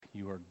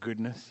you are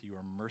goodness, you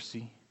are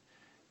mercy,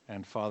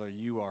 and Father,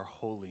 you are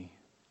holy,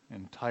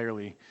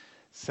 entirely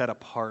set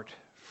apart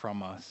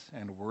from us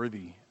and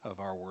worthy of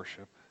our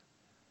worship.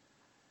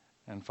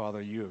 And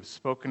Father, you have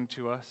spoken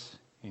to us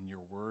in your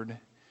word.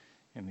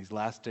 In these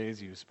last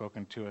days, you have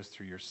spoken to us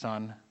through your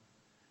Son.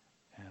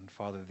 And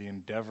Father, the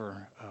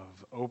endeavor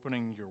of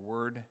opening your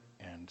word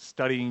and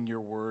studying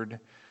your word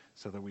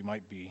so that we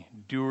might be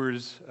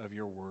doers of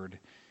your word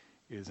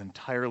is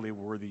entirely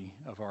worthy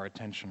of our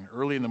attention,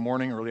 early in the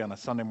morning, early on a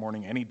Sunday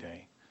morning, any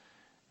day.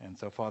 And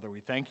so, Father,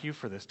 we thank you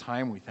for this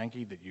time. We thank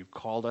you that you've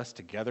called us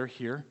together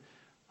here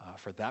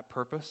for that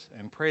purpose,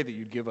 and pray that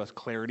you'd give us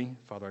clarity.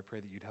 Father, I pray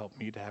that you'd help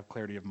me to have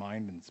clarity of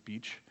mind and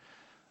speech.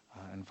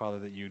 And Father,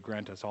 that you'd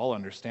grant us all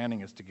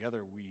understanding as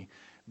together we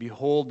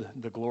behold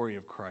the glory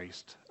of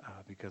Christ,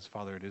 because,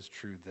 Father, it is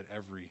true that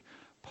every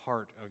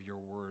part of your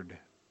word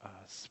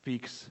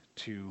speaks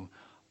to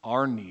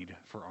our need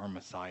for our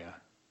Messiah.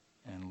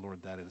 And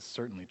Lord, that is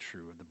certainly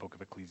true of the book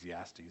of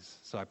Ecclesiastes.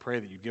 So I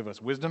pray that you give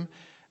us wisdom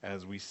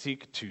as we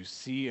seek to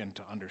see and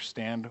to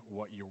understand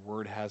what your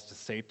word has to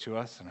say to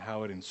us and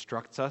how it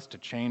instructs us to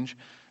change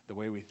the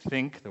way we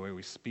think, the way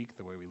we speak,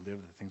 the way we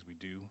live, the things we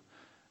do.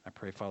 I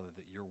pray, Father,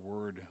 that your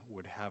word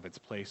would have its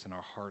place in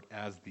our heart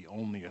as the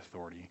only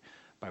authority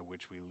by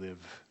which we live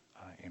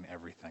in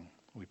everything.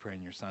 We pray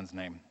in your Son's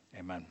name.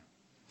 Amen.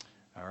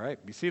 All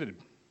right, be seated.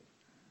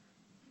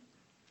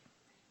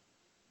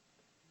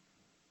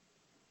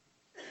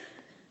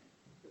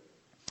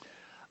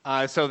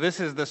 So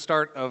this is the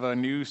start of a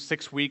new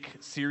 6-week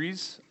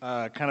series,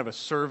 kind of a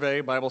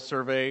survey, Bible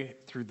survey,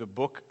 through the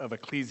book of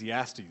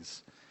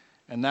Ecclesiastes.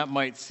 And that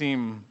might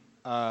seem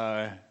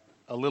a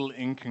little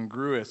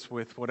incongruous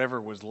with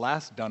whatever was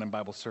last done in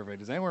Bible survey.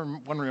 Does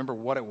anyone want to remember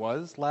what it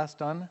was last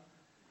done?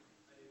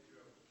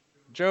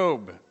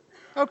 Job.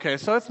 Okay,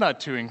 so it's not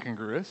too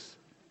incongruous.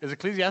 Is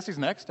Ecclesiastes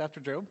next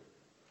after Job?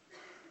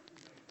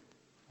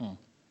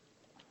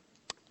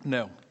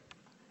 No.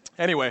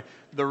 Anyway,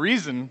 the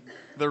reason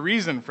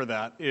for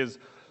that is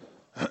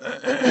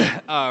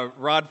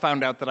Rod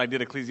found out that I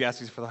did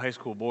Ecclesiastes for the high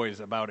school boys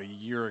about a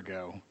year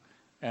ago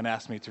and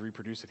asked me to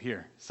reproduce it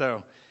here.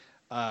 So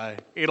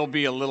it'll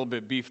be a little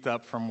bit beefed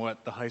up from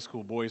what the high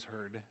school boys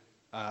heard,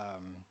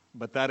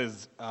 but that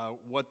is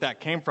what that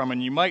came from.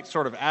 And you might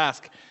sort of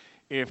ask,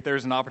 if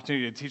there's an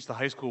opportunity to teach the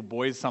high school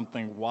boys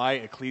something, why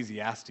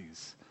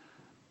Ecclesiastes?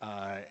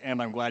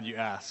 And I'm glad you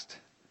asked.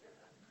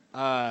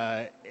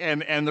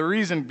 And the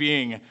reason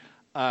being,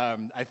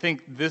 I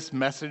think this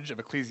message of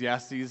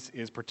Ecclesiastes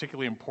is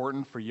particularly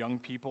important for young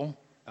people.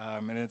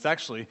 And it's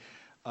actually,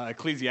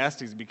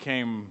 Ecclesiastes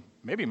became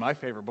maybe my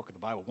favorite book of the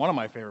Bible, one of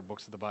my favorite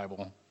books of the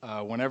Bible,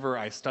 whenever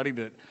I studied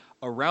it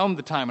around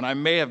the time, and I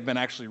may have been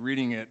actually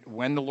reading it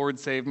when the Lord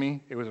saved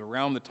me. It was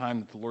around the time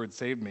that the Lord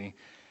saved me.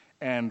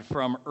 And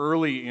from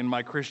early in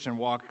my Christian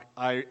walk,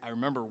 I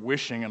remember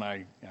wishing, and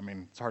I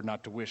mean, it's hard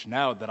not to wish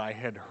now, that I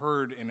had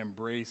heard and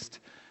embraced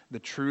the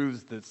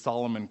truths that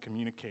Solomon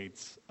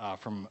communicates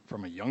from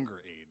a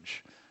younger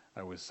age.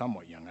 I was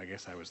somewhat young. I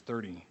guess I was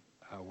 30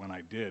 when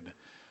I did.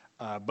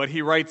 But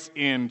he writes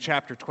in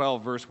chapter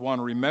 12, verse 1,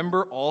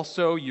 "Remember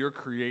also your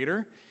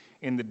Creator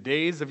in the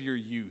days of your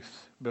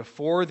youth,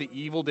 before the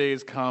evil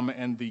days come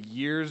and the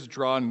years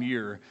draw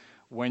near,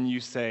 when you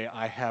say,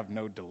 'I have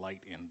no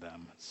delight in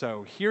them.'"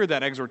 So hear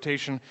that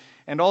exhortation,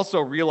 and also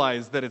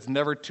realize that it's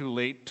never too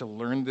late to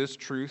learn this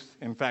truth.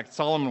 In fact,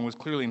 Solomon was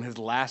clearly in his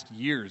last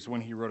years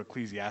when he wrote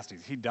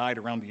Ecclesiastes. He died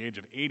around the age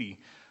of 80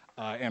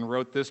 and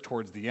wrote this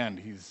towards the end.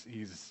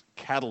 He's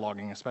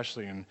cataloging,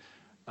 especially in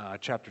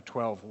chapter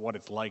 12, what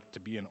it's like to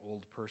be an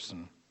old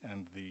person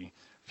and the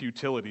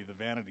futility, the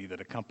vanity that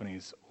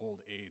accompanies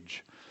old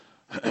age.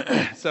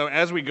 So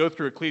as we go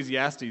through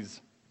Ecclesiastes,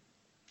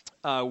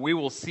 we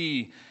will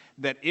see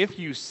that if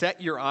you set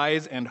your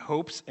eyes and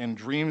hopes and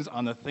dreams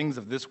on the things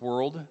of this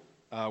world,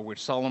 which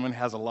Solomon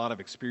has a lot of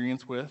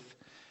experience with,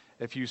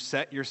 if you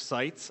set your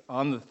sights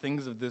on the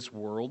things of this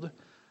world,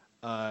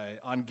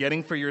 on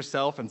getting for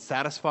yourself and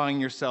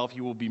satisfying yourself,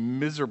 you will be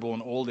miserable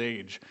in old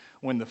age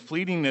when the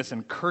fleetingness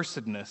and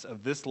cursedness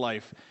of this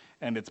life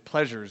and its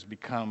pleasures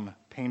become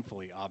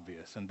painfully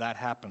obvious. And that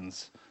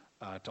happens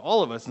to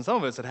all of us, and some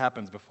of us it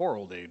happens before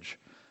old age.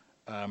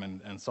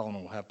 And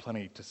Solomon will have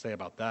plenty to say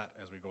about that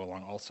as we go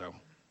along also.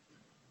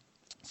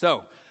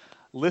 So,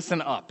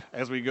 listen up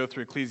as we go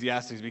through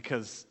Ecclesiastes,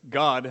 because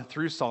God,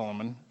 through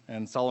Solomon,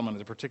 and Solomon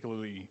is a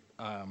particularly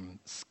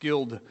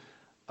skilled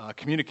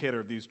communicator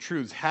of these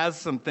truths, has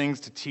some things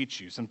to teach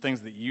you, some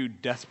things that you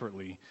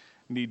desperately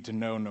need to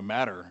know no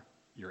matter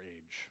your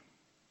age.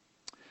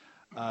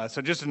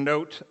 So just a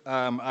note,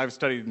 I've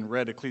studied and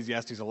read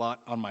Ecclesiastes a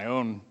lot on my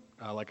own,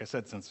 like I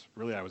said, since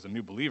really I was a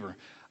new believer.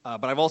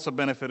 But I've also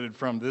benefited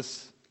from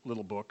this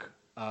little book,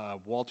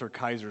 Walter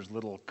Kaiser's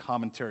little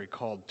commentary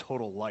called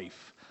Total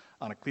Life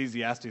on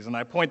Ecclesiastes. And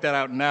I point that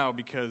out now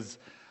because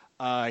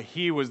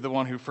he was the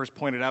one who first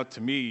pointed out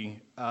to me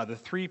the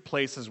 3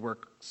 places where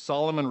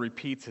Solomon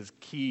repeats his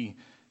key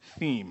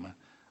theme,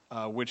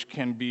 which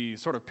can be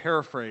sort of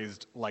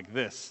paraphrased like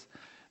this: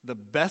 the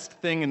best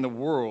thing in the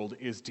world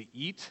is to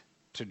eat,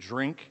 to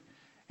drink,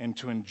 and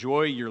to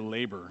enjoy your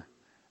labor.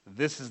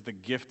 This is the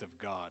gift of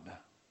God.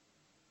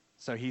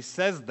 So he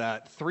says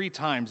that 3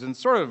 times in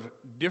sort of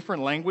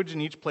different language in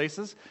each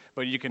places,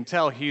 but you can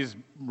tell he's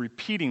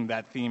repeating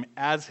that theme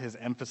as his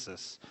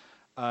emphasis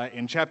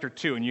in chapter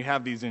 2, and you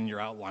have these in your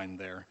outline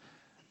there.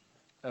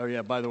 Oh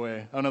yeah, by the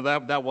way, oh no,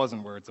 that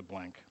wasn't where it's a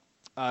blank.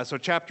 So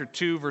chapter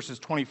 2, verses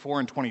 24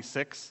 and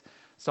 26,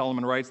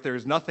 Solomon writes, "There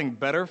is nothing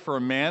better for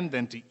a man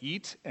than to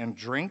eat and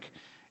drink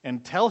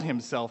and tell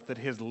himself that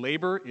his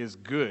labor is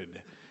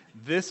good.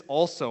 This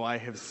also I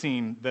have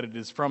seen, that it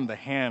is from the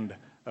hand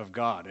of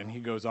God." And he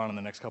goes on in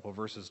the next couple of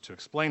verses to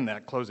explain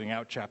that, closing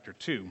out chapter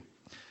 2.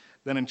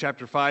 Then in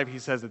chapter 5, he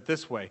says it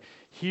this way,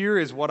 "Here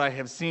is what I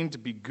have seen to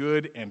be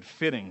good and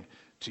fitting,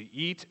 to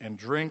eat and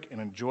drink and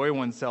enjoy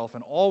oneself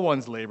in all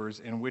one's labors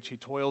in which he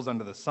toils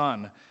under the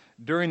sun,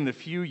 during the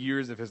few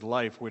years of his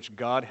life which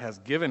God has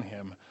given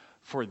him,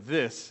 for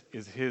this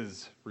is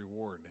his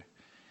reward."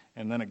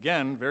 And then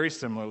again, very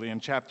similarly, in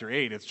chapter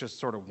 8, it's just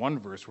sort of one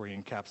verse where he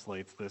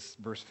encapsulates this,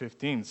 verse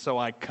 15. "So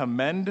I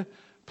commend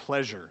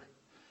pleasure,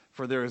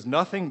 for there is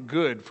nothing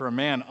good for a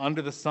man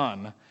under the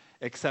sun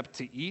except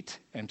to eat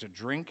and to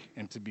drink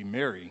and to be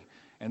merry.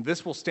 And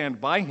this will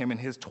stand by him in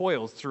his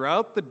toils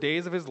throughout the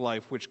days of his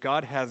life, which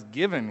God has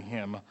given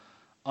him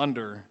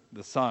under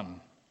the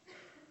sun."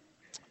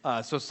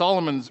 So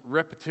Solomon's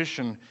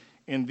repetition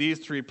in these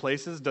 3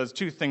 places does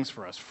 2 things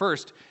for us.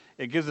 First,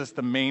 it gives us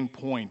the main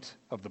point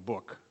of the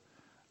book.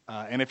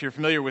 And if you're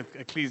familiar with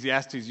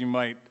Ecclesiastes, you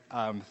might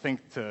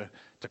think to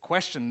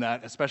question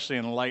that, especially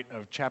in light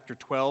of chapter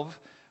 12,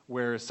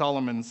 where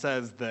Solomon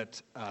says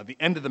that the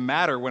end of the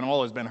matter, when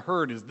all has been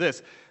heard, is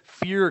this: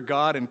 fear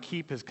God and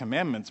keep his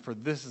commandments, for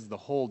this is the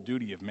whole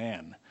duty of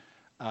man.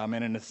 And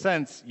in a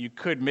sense, you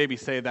could maybe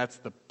say that's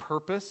the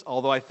purpose,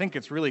 although I think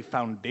it's really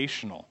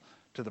foundational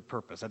to the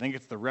purpose. I think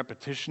it's the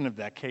repetition of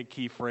that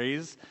key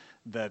phrase,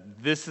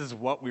 that this is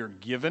what we're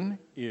given,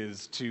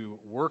 is to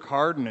work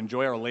hard and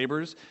enjoy our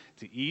labors,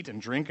 to eat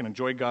and drink and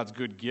enjoy God's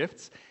good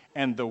gifts.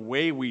 And the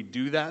way we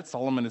do that,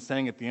 Solomon is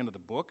saying at the end of the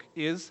book,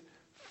 is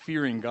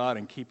fearing God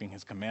and keeping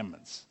his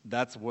commandments.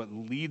 That's what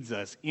leads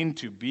us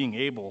into being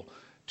able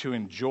to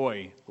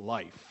enjoy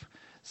life.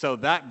 So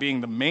that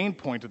being the main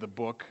point of the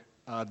book,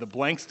 the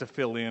blanks to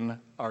fill in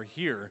are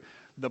here.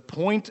 The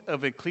point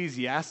of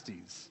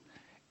Ecclesiastes: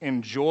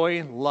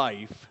 enjoy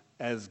life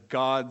as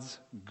God's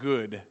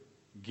good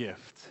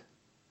gift.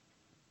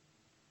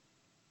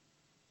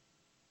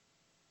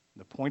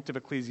 The point of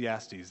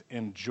Ecclesiastes: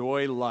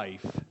 enjoy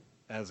life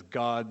as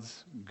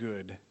God's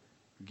good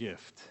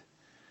gift.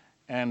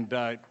 And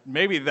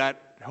maybe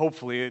that,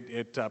 hopefully,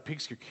 it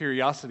piques your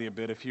curiosity a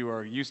bit if you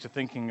are used to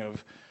thinking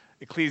of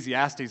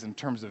Ecclesiastes in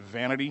terms of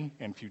vanity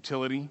and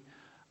futility.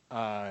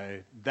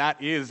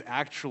 That is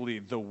actually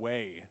the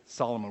way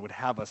Solomon would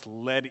have us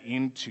led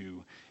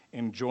into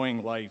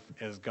enjoying life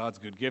as God's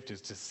good gift, is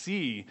to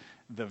see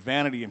the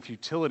vanity and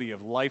futility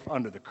of life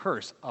under the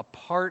curse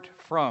apart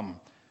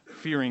from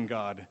fearing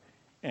God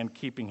and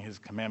keeping his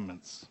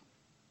commandments.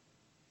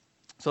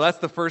 So that's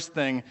the first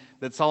thing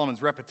that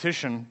Solomon's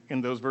repetition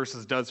in those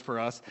verses does for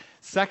us.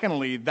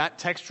 Secondly, that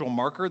textual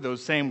marker,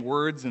 those same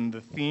words and the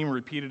theme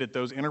repeated at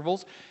those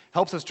intervals,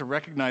 helps us to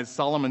recognize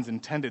Solomon's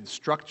intended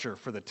structure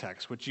for the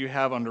text, which you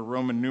have under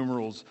Roman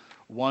numerals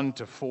 1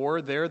 to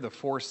 4 there, the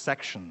 4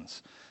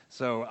 sections.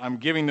 So I'm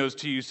giving those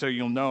to you so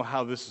you'll know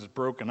how this is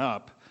broken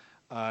up.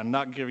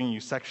 Not giving you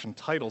section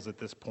titles at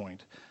this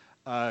point.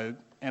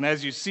 And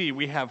as you see,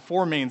 we have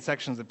 4 main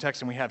sections of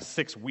text and we have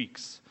 6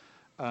 weeks.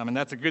 And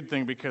that's a good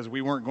thing because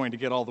we weren't going to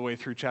get all the way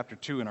through chapter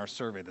 2 in our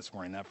survey this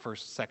morning. That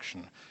first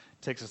section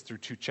takes us through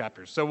 2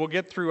 chapters. So we'll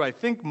get through, I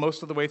think,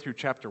 most of the way through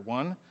chapter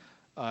 1.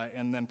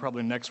 And then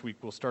probably next week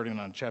we'll start in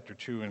on chapter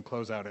 2 and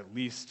close out at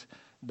least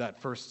that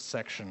first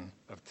section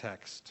of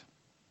text.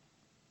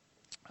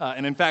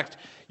 And in fact,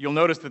 you'll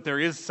notice that there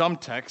is some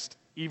text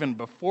even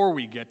before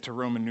we get to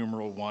Roman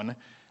numeral 1.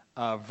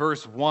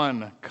 Verse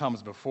 1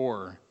 comes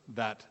before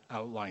that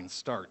outline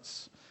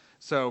starts.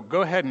 So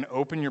go ahead and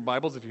open your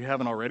Bibles, if you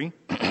haven't already,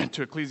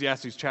 to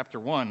Ecclesiastes chapter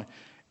 1,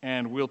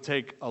 and we'll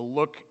take a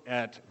look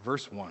at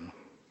verse 1.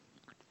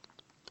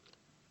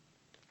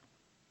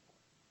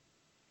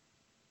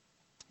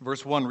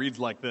 Verse 1 reads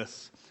like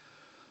this: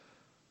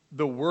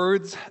 "The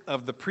words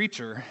of the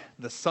preacher,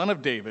 the son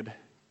of David,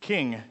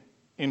 king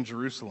in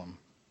Jerusalem."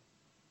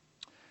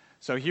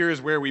 So here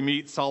is where we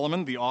meet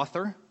Solomon, the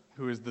author,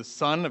 who is the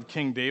son of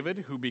King David,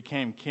 who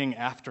became king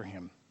after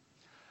him.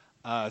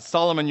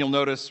 Solomon, you'll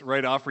notice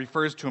right off,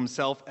 refers to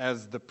himself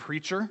as the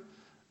preacher.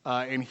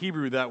 In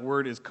Hebrew, that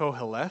word is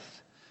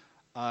Koheleth.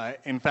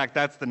 In fact,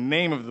 that's the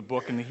name of the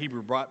book in the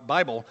Hebrew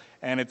Bible,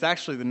 and it's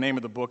actually the name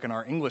of the book in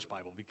our English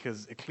Bible,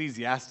 because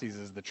Ecclesiastes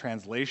is the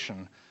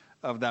translation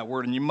of that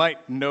word. And you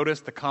might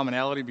notice the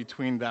commonality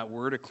between that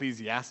word,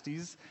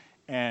 Ecclesiastes,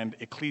 and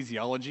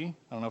ecclesiology.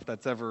 I don't know if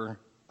that's ever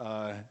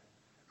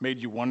made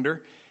you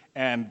wonder.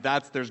 And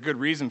there's good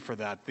reason for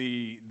that.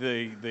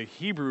 The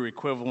Hebrew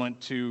equivalent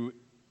to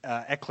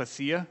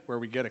ecclesia, where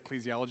we get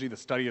ecclesiology, the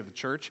study of the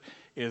church,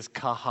 is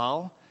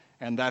kahal,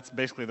 and that's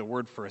basically the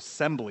word for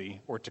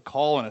assembly, or to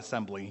call an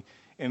assembly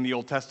in the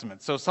Old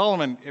Testament. So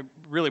Solomon,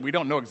 really, we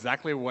don't know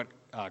exactly what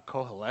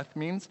Koheleth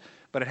means,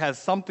 but it has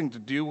something to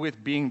do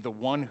with being the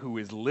one who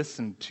is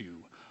listened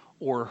to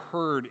or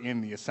heard in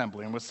the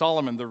assembly. And with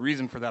Solomon, the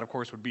reason for that, of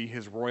course, would be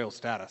his royal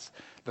status.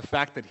 The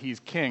fact that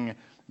he's king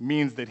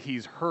means that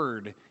he's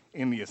heard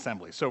in the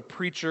assembly. So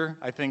preacher,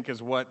 I think,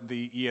 is what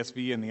the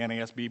ESV and the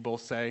NASB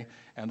both say,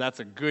 and that's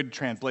a good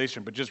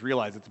translation, but just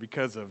realize it's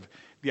because of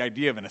the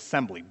idea of an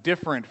assembly,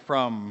 different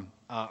from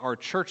our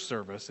church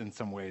service in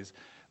some ways.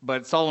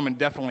 But Solomon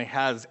definitely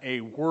has a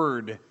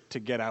word to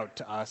get out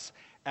to us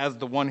as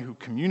the one who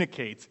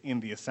communicates in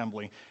the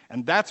assembly.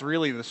 And that's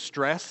really the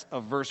stress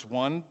of verse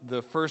 1.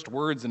 The first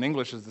words in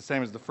English is the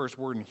same as the first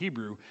word in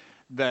Hebrew,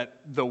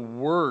 that the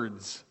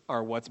words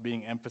are what's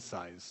being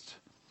emphasized.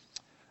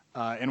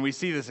 And we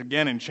see this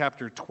again in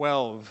chapter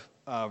 12,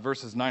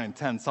 verses 9 and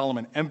 10.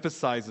 Solomon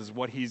emphasizes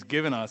what he's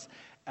given us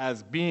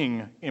as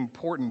being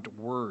important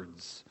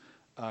words.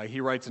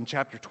 He writes in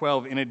chapter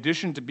 12, in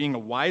addition to being a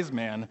wise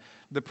man,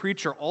 the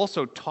preacher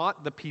also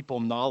taught the people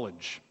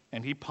knowledge,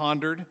 and he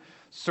pondered,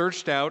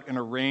 searched out, and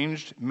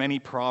arranged many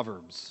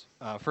proverbs.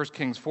 1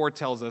 Kings 4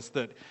 tells us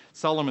that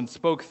Solomon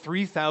spoke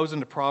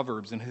 3,000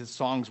 proverbs, and his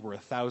songs were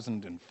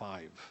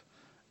 1,005.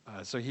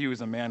 So he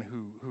was a man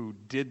who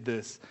did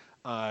this,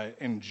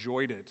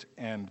 enjoyed it,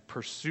 and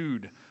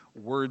pursued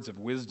words of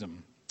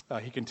wisdom.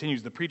 He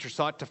continues, the preacher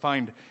sought to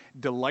find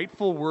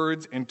delightful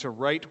words and to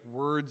write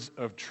words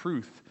of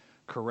truth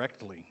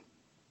correctly.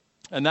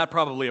 And that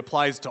probably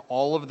applies to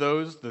all of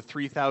those, the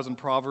 3,000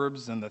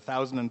 proverbs and the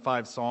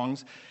 1,005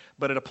 songs,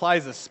 but it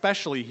applies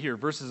especially here.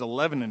 Verses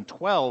 11 and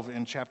 12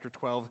 in chapter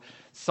 12,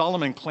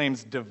 Solomon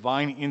claims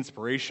divine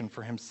inspiration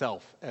for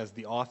himself as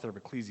the author of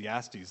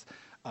Ecclesiastes,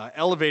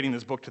 elevating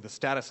this book to the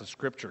status of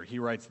Scripture. He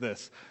writes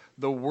this,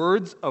 the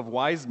words of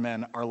wise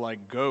men are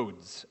like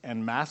goads,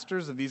 and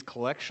masters of these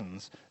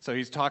collections, so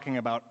he's talking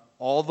about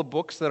all the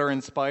books that are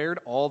inspired,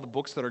 all the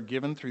books that are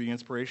given through the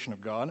inspiration of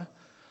God,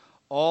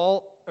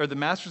 the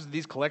masters of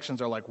these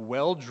collections are like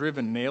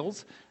well-driven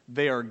nails.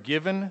 They are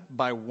given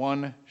by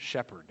one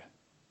shepherd.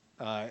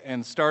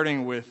 And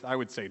starting with, I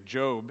would say,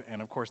 Job,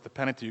 and of course the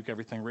Pentateuch,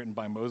 everything written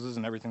by Moses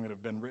and everything that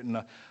have been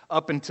written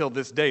up until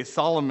this day,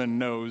 Solomon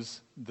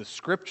knows the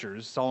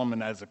Scriptures.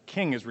 Solomon, as a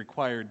king, is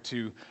required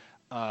to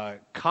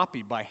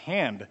copy by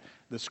hand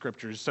the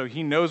Scriptures. So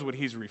he knows what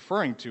he's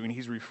referring to, and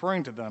he's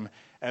referring to them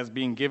as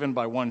being given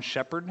by one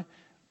shepherd.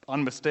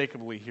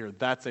 Unmistakably here,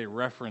 that's a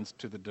reference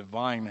to the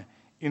divine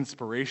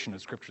inspiration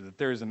of Scripture, that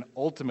there is an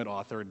ultimate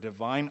author, a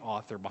divine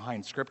author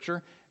behind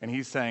Scripture, and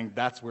he's saying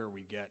that's where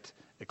we get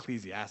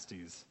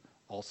Ecclesiastes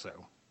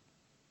also.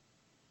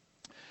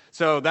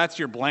 So that's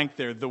your blank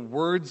there. The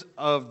words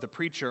of the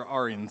preacher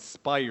are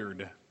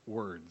inspired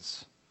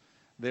words.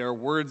 They are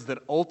words that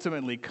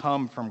ultimately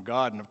come from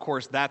God, and of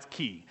course that's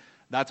key.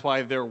 That's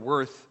why they're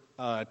worth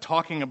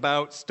talking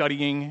about,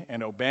 studying,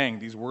 and obeying.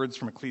 These words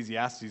from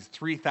Ecclesiastes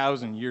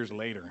 3,000 years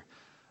later.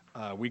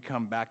 We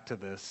come back to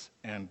this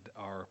and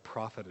are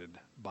profited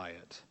by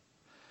it.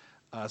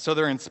 So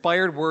they're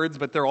inspired words,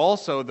 but they're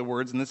also the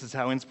words, and this is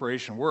how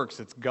inspiration works.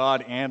 It's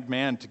God and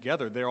man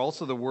together. They're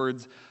also the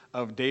words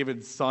of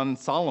David's son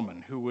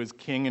Solomon, who was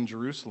king in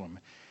Jerusalem.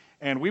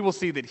 And we will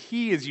see that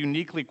he is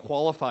uniquely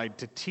qualified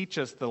to teach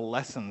us the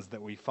lessons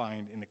that we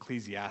find in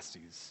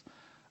Ecclesiastes.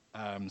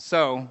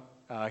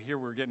 Here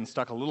we're getting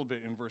stuck a little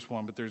bit in verse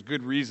 1, but there's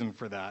good reason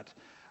for that.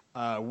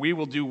 We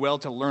will do well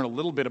to learn a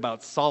little bit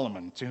about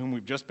Solomon, to whom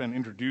we've just been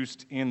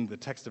introduced in the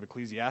text of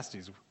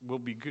Ecclesiastes.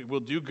 We'll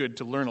do good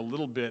to learn a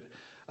little bit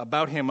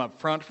about him up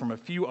front from a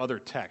few other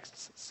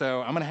texts.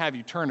 So I'm going to have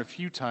you turn a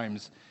few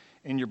times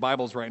in your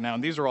Bibles right now,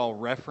 and these are all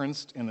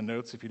referenced in the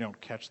notes if you don't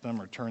catch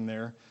them or turn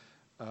there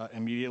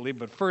immediately.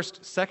 But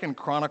first, 2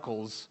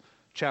 Chronicles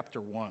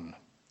chapter 1,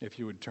 if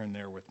you would turn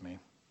there with me.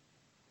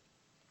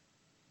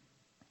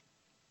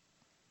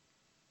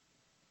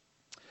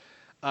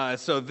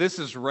 So this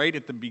is right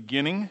at the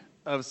beginning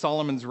of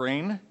Solomon's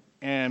reign,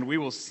 and we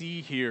will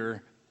see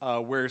here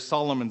where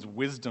Solomon's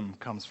wisdom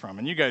comes from.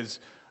 And you guys,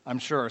 I'm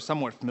sure, are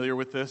somewhat familiar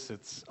with this.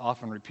 It's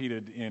often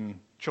repeated in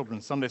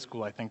children's Sunday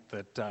school, I think,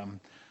 that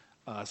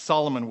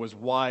Solomon was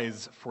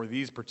wise for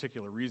these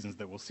particular reasons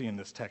that we'll see in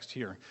this text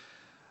here.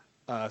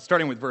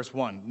 Starting with verse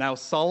 1. Now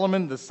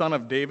Solomon, the son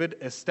of David,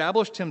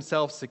 established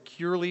himself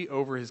securely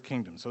over his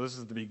kingdom. So this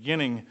is the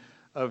beginning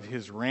of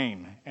his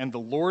reign. And the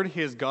Lord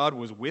his God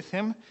was with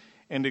him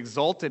and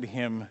exalted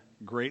him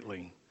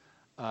greatly.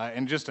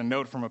 And just a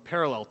note from a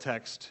parallel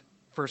text,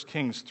 1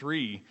 Kings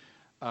 3,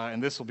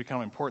 and this will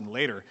become important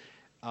later.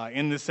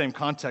 In this same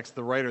context,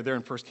 the writer there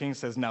in 1 Kings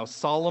says, now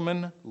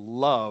Solomon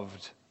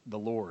loved the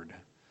Lord.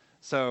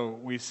 So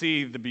we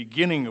see the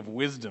beginning of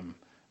wisdom,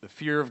 the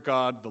fear of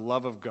God, the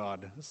love of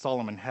God,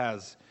 Solomon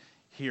has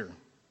here.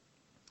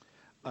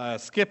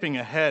 Skipping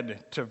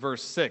ahead to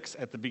verse 6,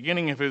 at the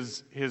beginning of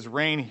his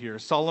reign here,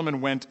 Solomon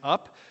went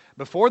up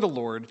before the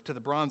Lord to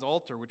the bronze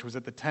altar, which was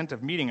at the tent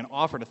of meeting, and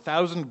offered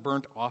 1,000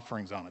 burnt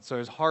offerings on it. So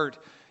his heart,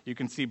 you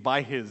can see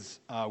by his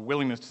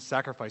willingness to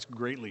sacrifice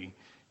greatly,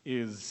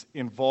 is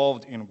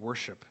involved in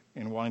worship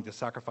in wanting to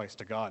sacrifice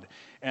to God.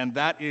 And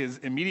that is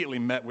immediately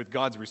met with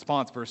God's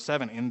response. Verse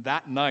 7, in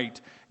that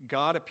night,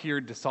 God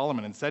appeared to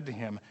Solomon and said to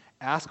him,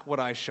 ask what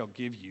I shall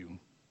give you.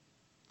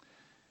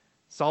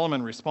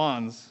 Solomon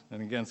responds,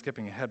 and again,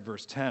 skipping ahead,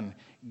 verse 10,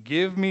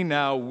 give me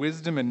now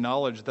wisdom and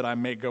knowledge that I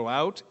may go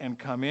out and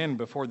come in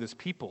before this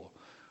people.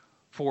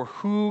 For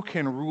who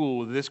can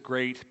rule this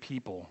great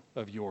people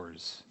of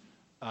yours?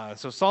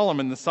 So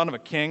Solomon, the son of a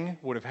king,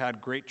 would have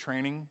had great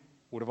training,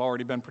 would have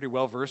already been pretty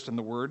well versed in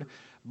the word.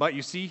 But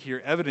you see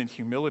here evident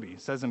humility.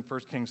 It says in 1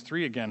 Kings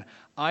 3 again,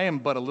 I am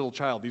but a little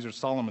child. These are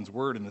Solomon's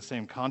word in the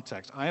same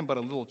context. I am but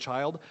a little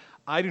child.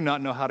 I do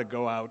not know how to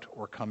go out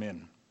or come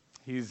in.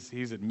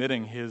 He's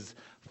admitting his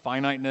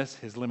finiteness,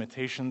 his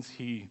limitations.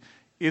 He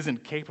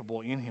isn't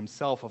capable in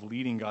himself of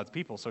leading God's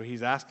people, so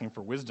he's asking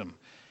for wisdom.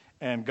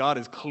 And God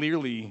is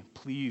clearly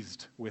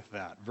pleased with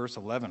that. Verse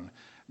 11,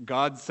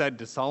 God said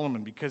to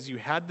Solomon, because you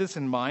had this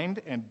in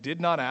mind and did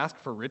not ask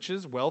for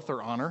riches, wealth,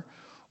 or honor,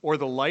 or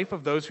the life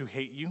of those who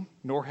hate you,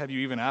 nor have you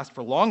even asked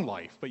for long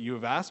life, but you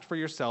have asked for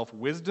yourself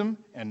wisdom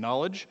and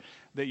knowledge,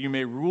 that you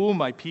may rule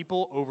my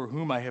people over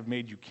whom I have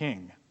made you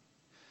king.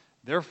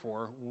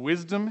 Therefore,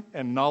 wisdom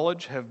and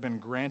knowledge have been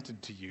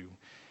granted to you,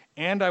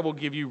 and I will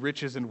give you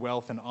riches and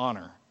wealth and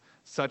honor,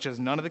 such as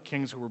none of the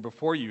kings who were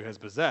before you has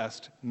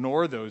possessed,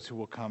 nor those who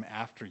will come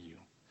after you.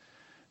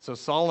 So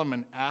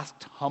Solomon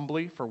asked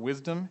humbly for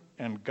wisdom,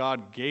 and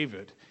God gave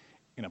it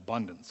in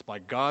abundance. By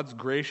God's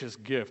gracious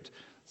gift,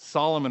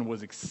 Solomon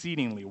was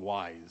exceedingly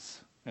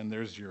wise. And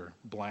there's your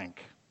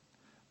blank.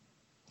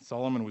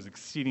 Solomon was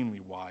exceedingly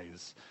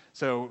wise.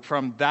 So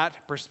from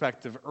that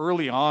perspective,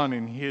 early on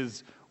in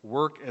his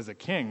work as a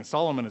king,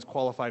 Solomon is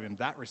qualified in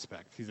that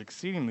respect. He's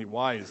exceedingly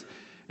wise.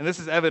 And this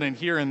is evident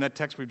here in that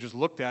text we've just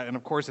looked at. And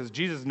of course, as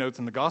Jesus notes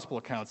in the gospel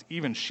accounts,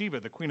 even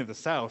Sheba, the queen of the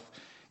south,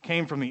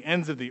 came from the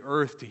ends of the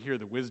earth to hear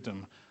the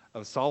wisdom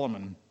of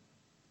Solomon.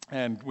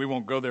 And we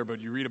won't go there, but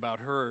you read about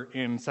her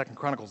in 2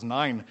 Chronicles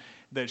 9,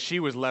 that she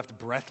was left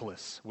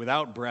breathless,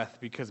 without breath,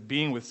 because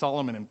being with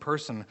Solomon in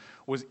person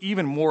was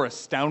even more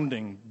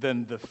astounding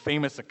than the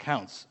famous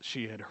accounts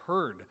she had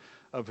heard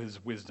of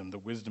his wisdom, the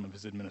wisdom of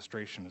his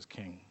administration as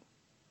king.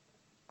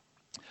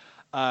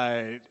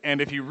 And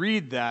if you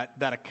read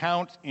that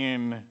account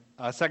in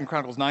 2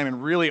 Chronicles 9,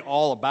 and really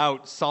all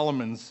about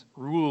Solomon's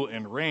rule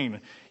and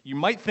reign, you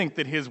might think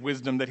that his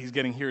wisdom that he's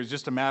getting here is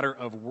just a matter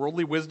of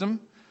worldly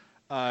wisdom.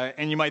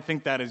 And you might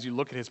think that as you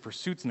look at his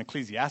pursuits in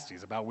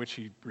Ecclesiastes, about which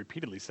he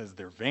repeatedly says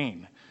they're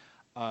vain.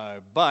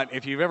 But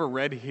if you've ever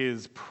read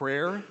his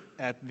prayer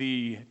at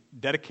the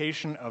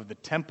dedication of the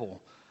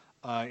temple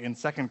in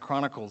 2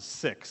 Chronicles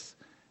 6,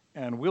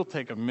 and we'll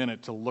take a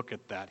minute to look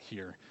at that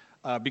here,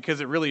 because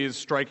it really is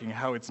striking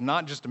how it's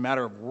not just a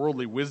matter of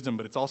worldly wisdom,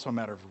 but it's also a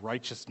matter of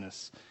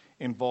righteousness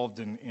involved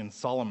in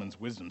Solomon's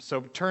wisdom.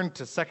 So turn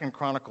to 2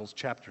 Chronicles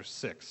chapter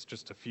 6,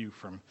 just a few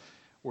from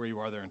where you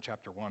are there in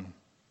chapter 1.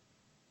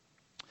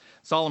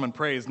 Solomon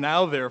prays,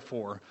 now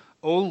therefore,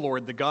 O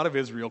Lord, the God of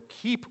Israel,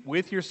 keep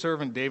with your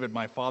servant David,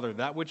 my father,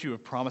 that which you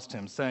have promised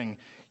him, saying,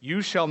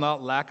 you shall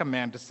not lack a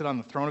man to sit on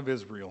the throne of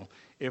Israel,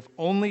 if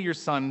only your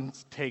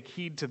sons take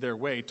heed to their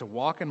way, to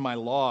walk in my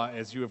law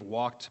as you have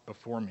walked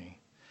before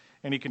me.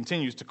 And he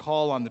continues to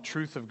call on the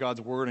truth of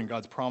God's word and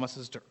God's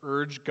promises, to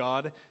urge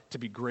God to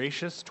be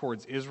gracious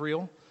towards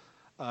Israel.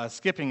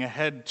 Skipping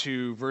ahead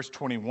to verse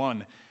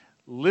 21,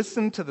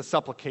 listen to the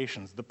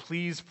supplications, the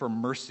pleas for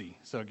mercy.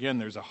 So again,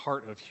 there's a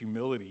heart of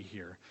humility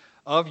here.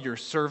 Of your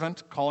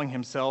servant, calling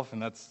himself,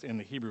 and that's in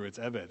the Hebrew, it's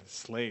Ebed,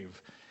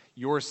 slave,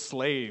 your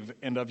slave,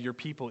 and of your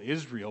people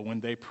Israel, when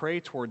they pray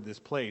toward this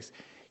place,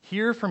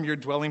 hear from your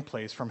dwelling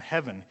place, from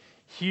heaven,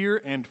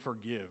 hear and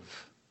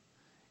forgive.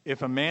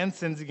 If a man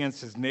sins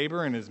against his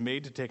neighbor and is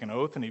made to take an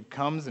oath, and he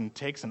comes and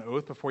takes an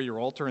oath before your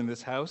altar in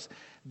this house,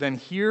 then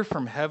hear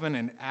from heaven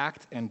and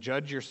act and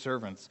judge your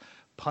servants,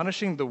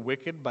 punishing the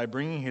wicked by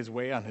bringing his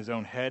way on his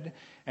own head,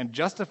 and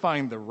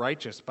justifying the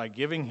righteous by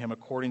giving him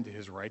according to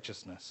his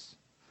righteousness.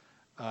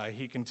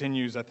 He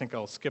continues, I think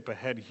I'll skip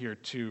ahead here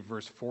to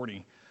verse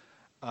 40.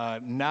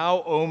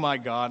 Now, O my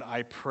God,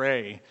 I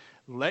pray,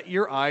 let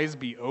your eyes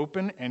be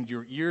open and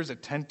your ears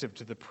attentive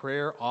to the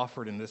prayer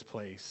offered in this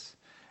place.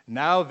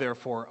 Now,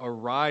 therefore,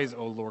 arise,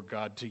 O Lord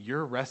God, to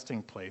your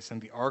resting place and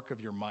the ark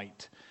of your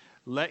might.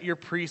 Let your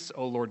priests,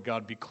 O Lord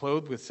God, be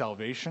clothed with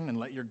salvation, and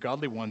let your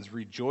godly ones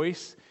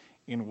rejoice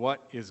in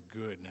what is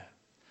good.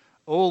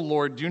 O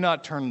Lord, do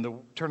not turn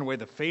away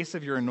the face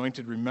of your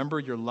anointed. Remember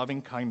your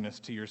loving kindness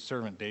to your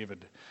servant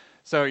David.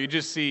 So you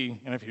just see,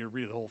 and if you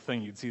read the whole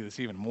thing, you'd see this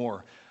even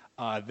more,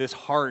 this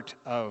heart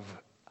of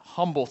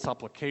humble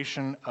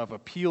supplication, of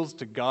appeals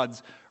to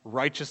God's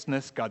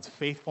righteousness, God's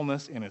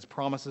faithfulness in his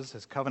promises,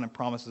 his covenant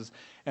promises.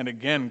 And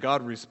again,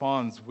 God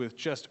responds with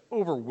just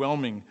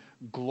overwhelming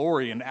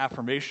glory and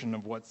affirmation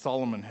of what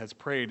Solomon has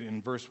prayed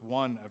in verse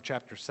 1 of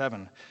chapter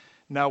 7.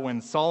 Now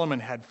when Solomon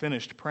had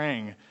finished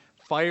praying,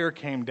 fire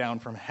came down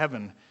from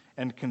heaven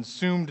and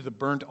consumed the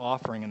burnt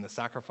offering and the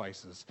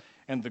sacrifices,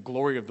 and the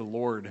glory of the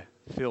Lord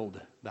filled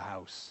the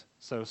house.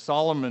 So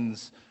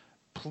Solomon's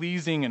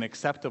pleasing and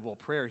acceptable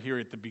prayer here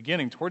at the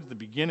beginning, towards the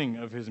beginning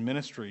of his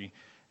ministry,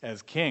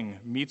 as king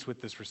meets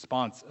with this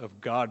response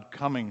of God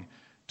coming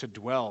to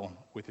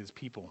dwell with his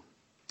people.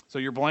 So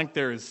your blank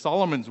there is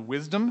Solomon's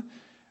wisdom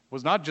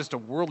was not just a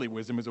worldly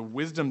wisdom, it was a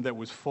wisdom that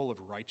was full of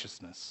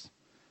righteousness.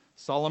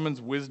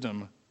 Solomon's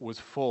wisdom was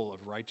full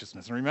of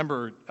righteousness. And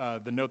remember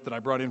the note that I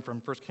brought in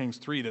from 1 Kings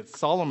 3, that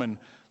Solomon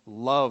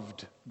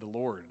loved the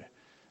Lord.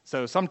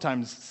 So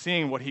sometimes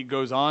seeing what he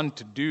goes on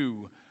to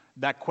do,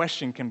 that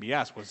question can be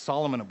asked, was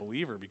Solomon a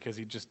believer? Because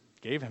he just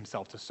gave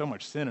himself to so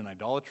much sin and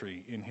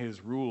idolatry in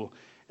his rule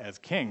as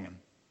king.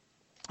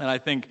 And I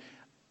think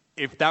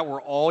if that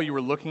were all you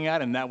were looking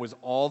at and that was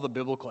all the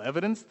biblical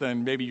evidence,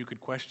 then maybe you could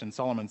question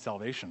Solomon's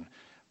salvation.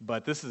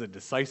 But this is a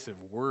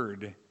decisive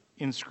word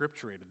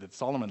inscripturated that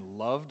Solomon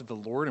loved the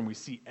Lord, and we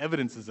see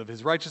evidences of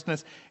his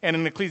righteousness. And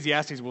in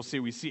Ecclesiastes,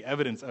 we see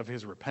evidence of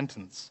his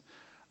repentance.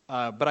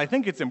 But I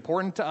think it's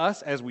important to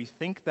us as we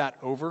think that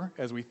over,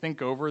 as we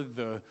think over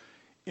the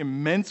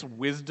immense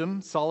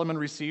wisdom Solomon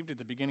received at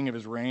the beginning of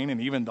his reign, and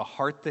even the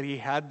heart that he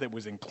had that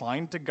was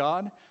inclined to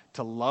God,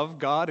 to love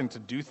God and to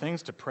do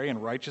things, to pray in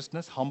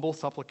righteousness, humble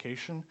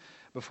supplication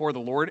before the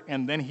Lord,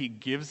 and then he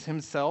gives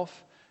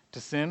himself to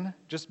sin.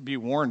 Just be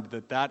warned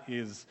that that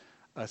is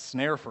a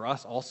snare for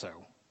us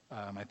also.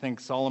 I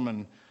think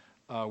Solomon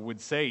would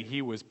say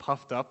he was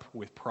puffed up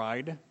with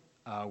pride,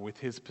 with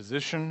his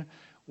position,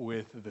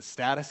 with the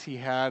status he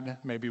had,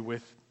 maybe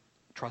with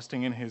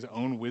trusting in his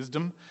own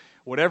wisdom.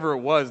 Whatever it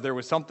was, there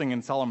was something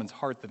in Solomon's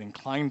heart that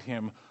inclined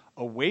him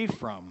away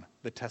from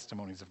the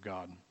testimonies of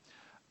God.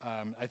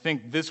 I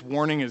think this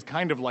warning is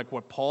kind of like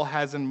what Paul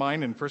has in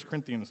mind in 1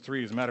 Corinthians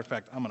 3. As a matter of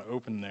fact, I'm going to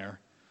open there,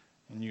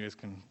 and you guys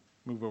can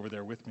move over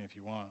there with me if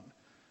you want.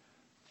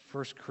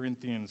 1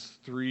 Corinthians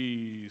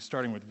 3,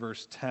 starting with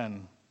verse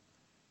 10.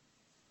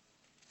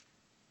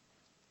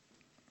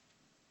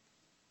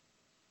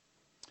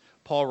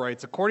 Paul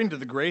writes, "According to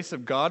the grace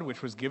of God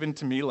which was given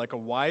to me like a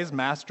wise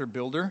master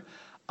builder,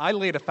 I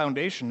laid a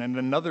foundation and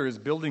another is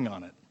building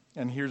on it."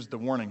 And here's the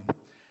warning.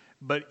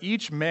 "But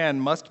each man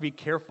must be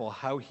careful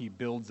how he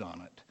builds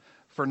on it.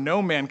 For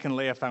no man can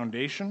lay a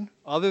foundation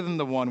other than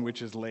the one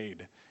which is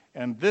laid."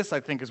 And this, I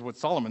think, is what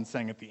Solomon's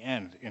saying at the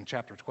end in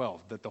chapter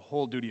 12, that the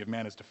whole duty of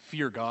man is to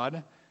fear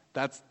God.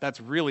 That's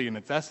really, in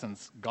its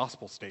essence,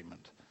 gospel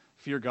statement.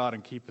 Fear God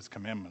and keep his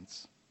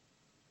commandments.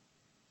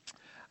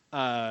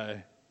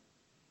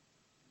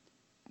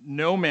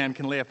 No man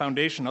can lay a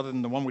foundation other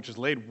than the one which is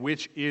laid,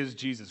 which is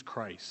Jesus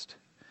Christ.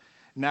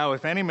 Now,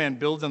 if any man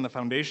builds on the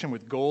foundation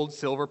with gold,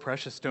 silver,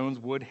 precious stones,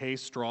 wood, hay,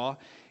 straw,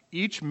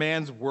 each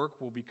man's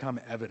work will become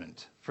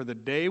evident, for the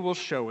day will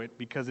show it,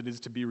 because it is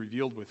to be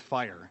revealed with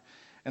fire,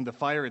 and the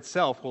fire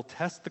itself will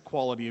test the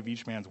quality of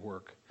each man's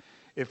work.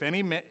 If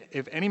any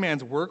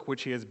man's work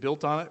which he has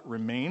built on it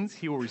remains,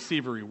 he will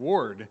receive a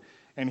reward.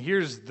 And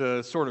here's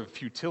the sort of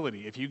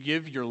futility. If you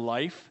give your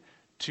life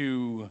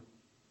to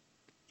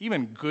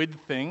even good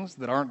things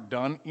that aren't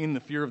done in the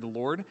fear of the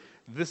Lord,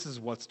 this is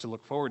what's to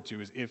look forward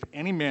to, is if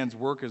any man's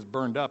work is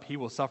burned up, he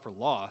will suffer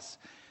loss,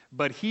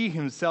 but he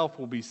himself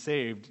will be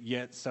saved,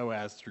 yet so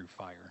as through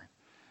fire.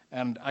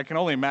 And I can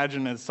only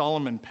imagine, as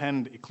Solomon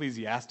penned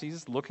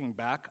Ecclesiastes, looking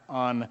back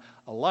on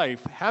a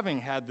life, having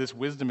had this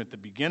wisdom at the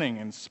beginning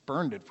and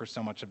spurned it for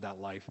so much of that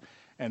life,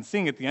 and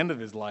seeing at the end of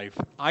his life,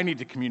 I need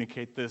to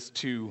communicate this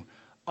to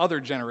other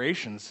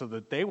generations so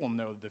that they will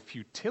know the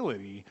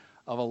futility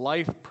of a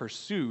life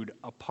pursued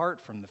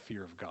apart from the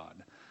fear of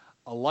God.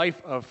 A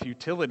life of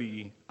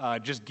futility,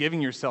 just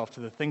giving yourself to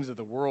the things of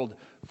the world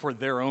for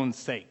their own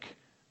sake.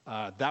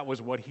 That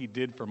was what he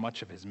did for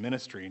much of his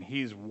ministry, and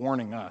he's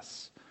warning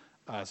us.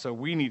 So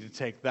we need to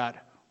take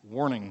that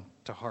warning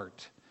to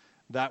heart.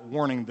 That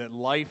warning that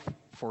life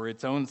for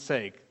its own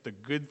sake, the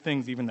good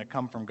things even that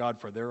come from God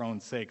for their own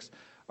sakes,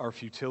 are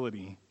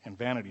futility and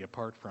vanity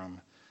apart from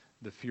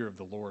the fear of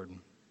the Lord.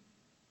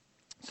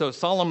 So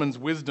Solomon's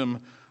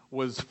wisdom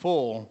was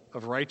full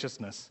of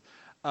righteousness.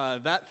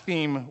 That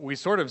theme we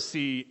sort of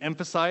see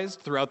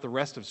emphasized throughout the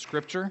rest of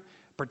Scripture,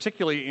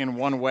 particularly in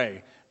one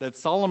way, that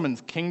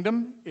Solomon's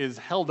kingdom is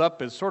held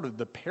up as sort of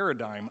the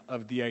paradigm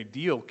of the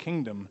ideal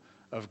kingdom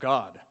of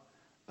God.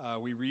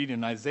 We read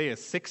in Isaiah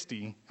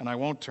 60, and I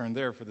won't turn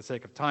there for the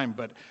sake of time,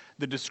 but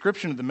the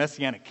description of the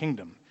Messianic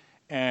kingdom.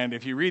 And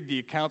if you read the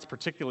accounts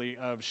particularly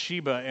of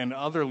Sheba and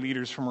other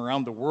leaders from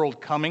around the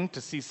world coming to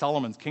see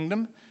Solomon's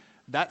kingdom,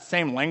 that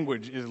same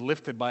language is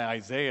lifted by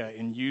Isaiah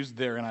and used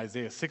there in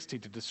Isaiah 60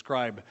 to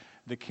describe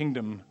the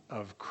kingdom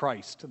of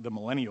Christ, the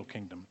millennial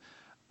kingdom.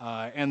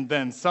 And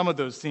then some of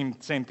those same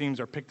themes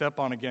are picked up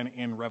on again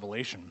in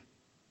Revelation.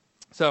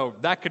 So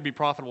that could be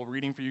profitable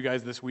reading for you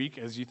guys this week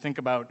as you think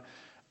about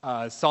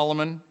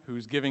Solomon,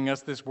 who's giving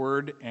us this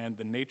word, and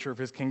the nature of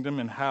his kingdom,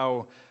 and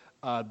how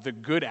the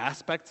good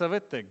aspects of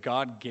it that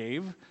God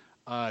gave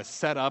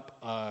set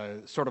up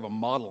sort of a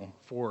model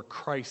for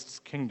Christ's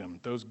kingdom.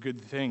 Those good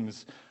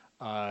things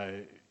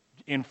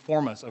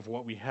inform us of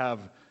what we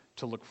have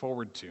to look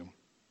forward to.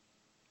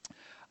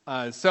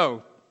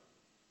 So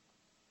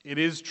it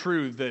is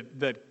true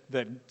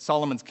that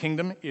Solomon's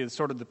kingdom is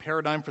sort of the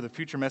paradigm for the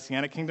future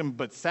Messianic kingdom,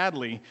 but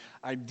sadly,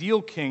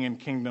 ideal king and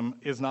kingdom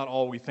is not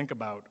all we think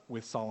about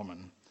with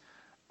Solomon.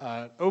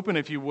 Open,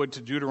 if you would,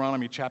 to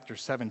Deuteronomy chapter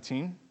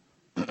 17.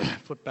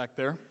 Flip back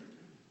there.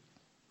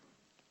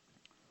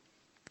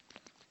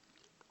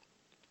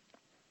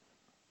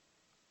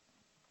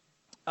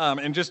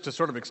 And just to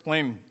sort of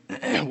explain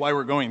why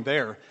we're going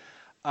there,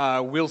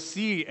 we'll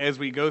see as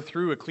we go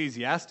through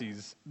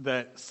Ecclesiastes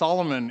that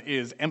Solomon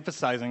is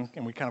emphasizing,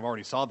 and we kind of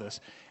already saw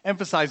this,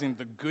 emphasizing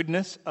the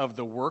goodness of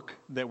the work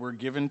that we're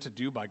given to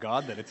do by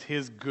God, that it's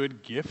his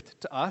good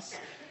gift to us.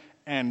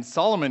 And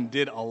Solomon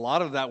did a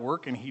lot of that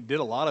work, and he did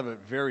a lot of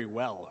it very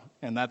well.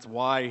 And that's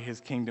why his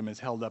kingdom is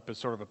held up as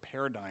sort of a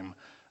paradigm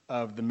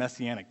of the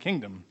Messianic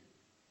kingdom.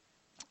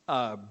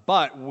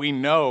 But we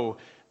know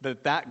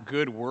that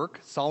good work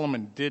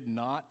Solomon did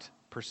not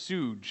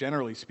pursue,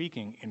 generally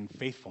speaking, in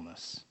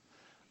faithfulness,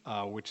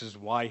 which is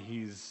why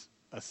he's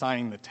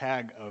assigning the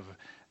tag of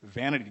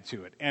vanity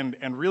to it.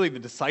 And really the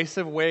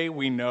decisive way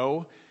we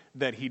know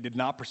that he did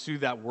not pursue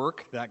that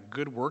work, that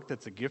good work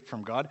that's a gift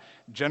from God,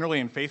 generally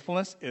in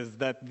faithfulness, is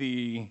that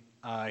the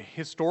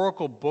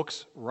historical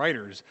books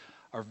writers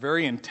are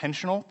very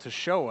intentional to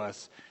show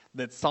us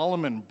that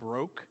Solomon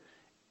broke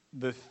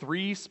the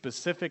 3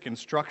 specific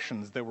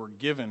instructions that were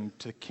given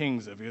to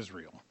kings of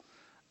Israel.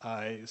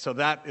 So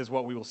that is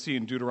what we will see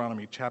in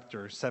Deuteronomy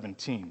chapter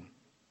 17.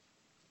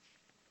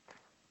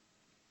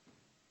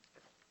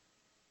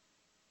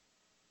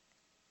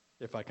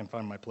 If I can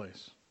find my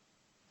place.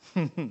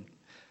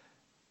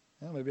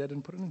 Well, maybe I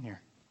didn't put it in here.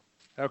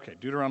 Okay,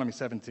 Deuteronomy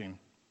 17.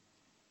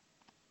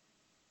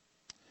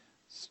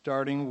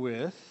 Starting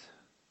with,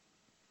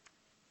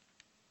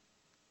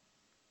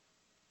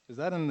 is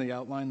that in the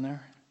outline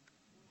there?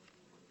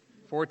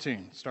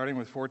 14, starting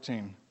with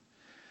 14.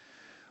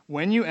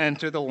 When you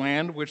enter the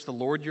land which the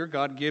Lord your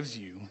God gives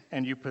you,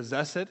 and you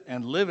possess it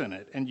and live in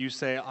it, and you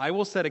say, I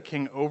will set a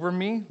king over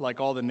me like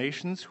all the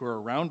nations who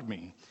are around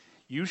me,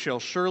 you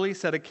shall surely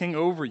set a king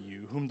over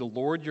you, whom the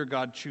Lord your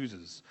God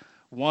chooses.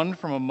 One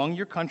from among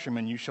your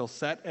countrymen you shall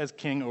set as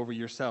king over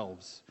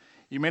yourselves.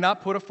 You may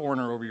not put a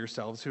foreigner over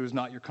yourselves who is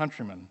not your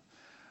countryman.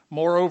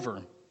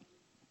 Moreover,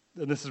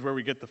 and this is where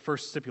we get the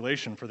first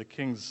stipulation for the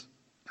king's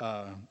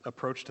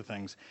approach to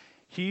things,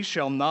 he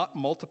shall not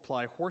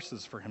multiply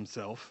horses for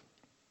himself,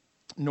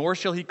 nor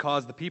shall he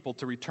cause the people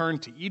to return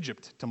to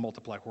Egypt to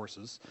multiply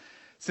horses,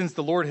 since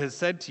the Lord has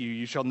said to you,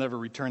 you shall never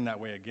return that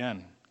way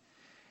again.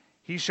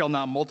 He shall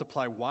not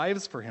multiply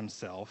wives for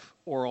himself,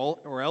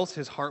 or else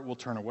his heart will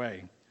turn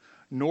away.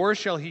 Nor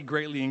shall he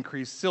greatly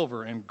increase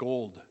silver and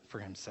gold for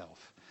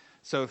himself.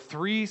 So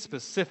 3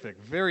 specific,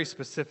 very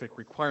specific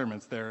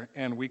requirements there,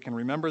 and we can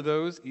remember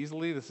those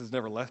easily. This has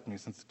never left me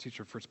since the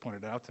teacher first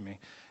pointed it out to me,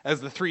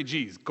 as the 3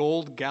 G's,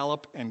 gold,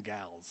 gallop, and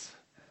gals.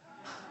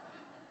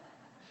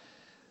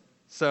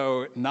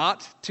 So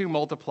not to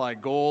multiply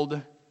gold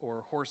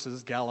or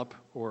horses, gallop,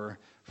 or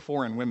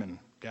foreign women,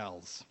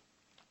 gals.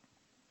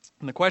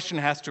 And the question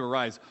has to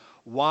arise,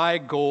 why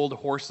gold,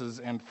 horses,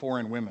 and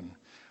foreign women?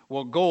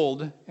 Well,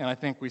 gold, and I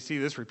think we see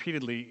this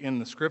repeatedly in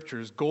the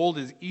scriptures, gold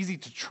is easy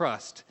to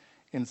trust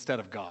instead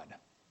of God.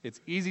 It's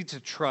easy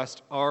to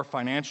trust our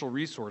financial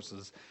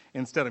resources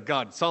instead of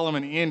God.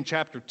 Solomon in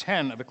chapter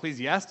 10 of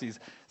Ecclesiastes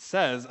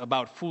says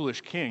about foolish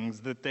kings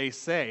that they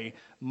say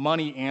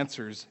money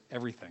answers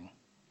everything.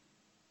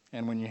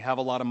 And when you have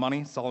a lot of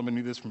money, Solomon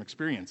knew this from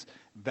experience,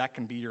 that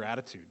can be your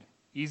attitude.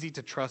 Easy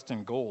to trust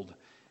in gold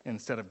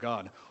instead of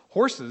God.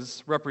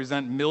 Horses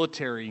represent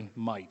military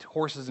might,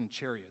 horses and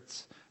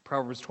chariots.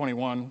 Proverbs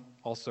 21,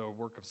 also a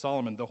work of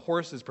Solomon, the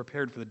horse is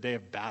prepared for the day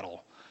of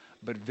battle,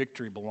 but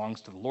victory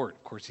belongs to the Lord.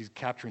 Of course, he's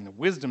capturing the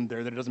wisdom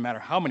there that it doesn't matter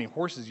how many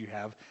horses you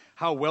have,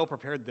 how well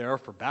prepared they are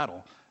for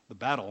battle. The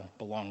battle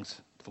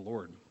belongs to the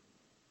Lord.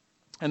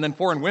 And then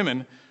foreign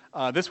women,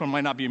 this one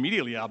might not be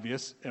immediately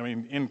obvious. I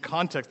mean, in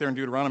context there in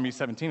Deuteronomy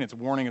 17, it's a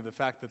warning of the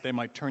fact that they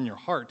might turn your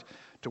heart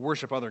to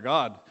worship other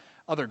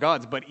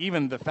gods. But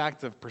even the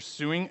fact of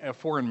pursuing a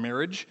foreign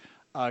marriage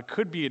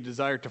could be a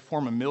desire to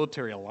form a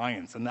military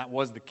alliance, and that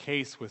was the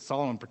case with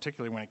Solomon,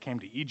 particularly when it came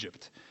to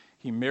Egypt.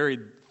 He married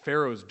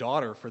Pharaoh's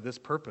daughter for this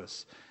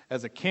purpose.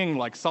 As a king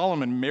like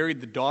Solomon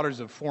married the daughters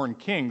of foreign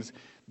kings,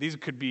 these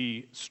could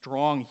be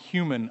strong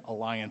human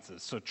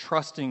alliances. So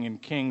trusting in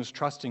kings,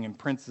 trusting in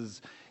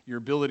princes, your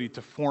ability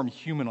to form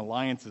human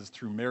alliances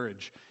through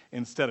marriage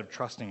instead of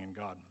trusting in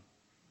God.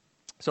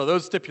 So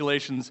those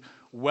stipulations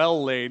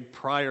well laid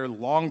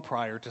long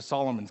prior to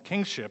Solomon's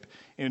kingship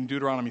in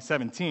Deuteronomy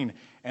 17.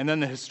 And then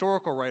the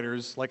historical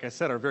writers, like I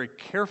said, are very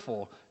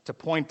careful to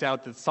point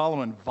out that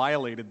Solomon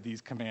violated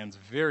these commands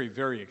very,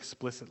 very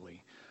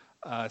explicitly.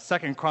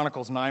 2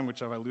 Chronicles 9,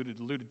 which I've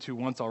alluded to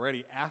once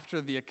already, after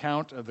the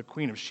account of the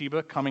Queen of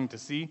Sheba coming to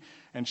see,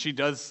 and she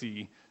does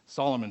see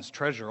Solomon's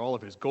treasure, all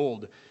of his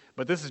gold.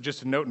 But this is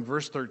just a note in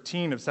verse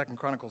 13 of 2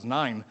 Chronicles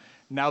 9.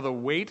 Now the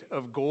weight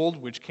of gold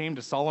which came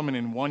to Solomon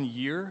in 1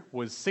 year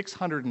was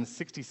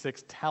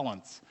 666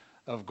 talents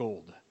of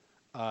gold.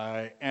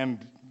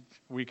 And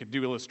we could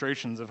do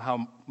illustrations of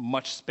how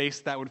much space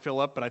that would fill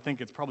up, but I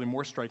think it's probably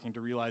more striking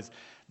to realize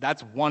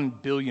that's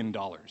 $1 billion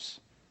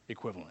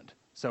equivalent.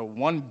 So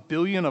 1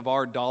 billion of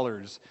our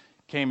dollars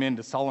came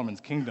into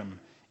Solomon's kingdom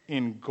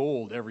in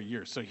gold every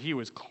year. So he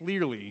was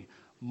clearly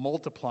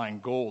multiplying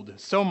gold.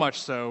 So much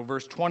so,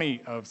 verse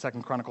 20 of 2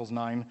 Chronicles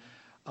 9,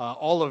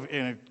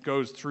 and it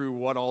goes through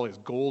what all is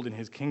gold in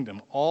his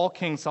kingdom. All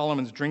King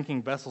Solomon's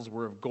drinking vessels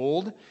were of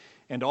gold,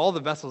 and all the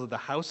vessels of the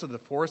house of the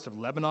forest of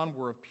Lebanon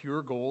were of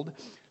pure gold.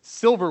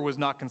 Silver was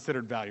not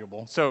considered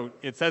valuable. So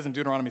it says in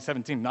Deuteronomy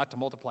 17 not to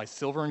multiply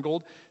silver and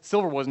gold.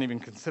 Silver wasn't even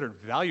considered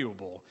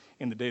valuable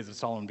in the days of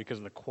Solomon because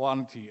of the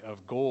quantity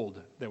of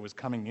gold that was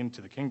coming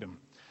into the kingdom.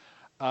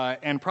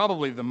 And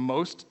probably the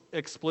most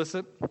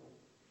explicit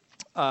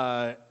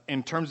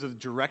in terms of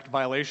direct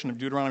violation of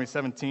Deuteronomy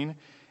 17,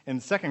 in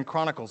 2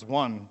 Chronicles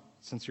 1,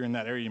 since you're in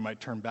that area, you might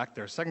turn back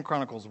there. 2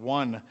 Chronicles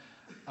 1,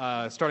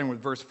 starting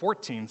with verse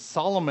 14,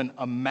 Solomon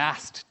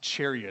amassed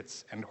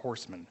chariots and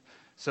horsemen.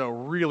 So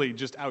really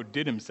just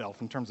outdid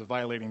himself in terms of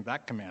violating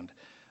that command.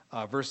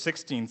 Verse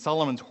 16,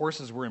 Solomon's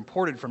horses were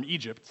imported from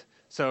Egypt.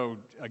 So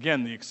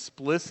again, the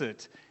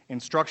explicit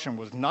instruction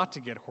was not to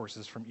get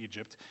horses from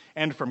Egypt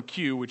and from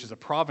Kue, which is a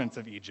province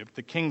of Egypt.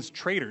 The king's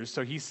traders,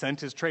 so he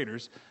sent his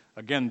traders,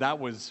 again, that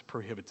was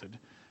prohibited,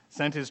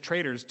 sent his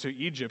traders to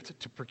Egypt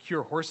to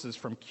procure horses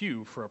from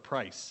Kue for a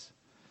price.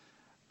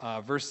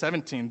 Verse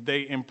 17,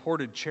 they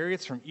imported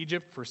chariots from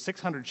Egypt for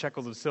 600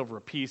 shekels of silver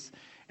apiece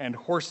and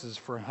horses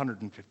for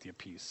 150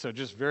 apiece. So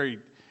just very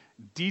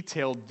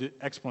detailed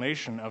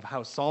explanation of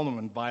how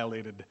Solomon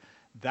violated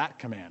that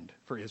command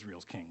for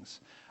Israel's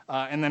kings.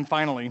 And then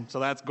finally, so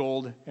that's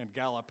gold and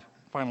gallop,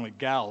 finally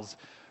gals,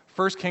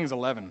 1 Kings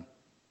 11.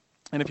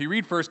 And if you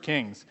read 1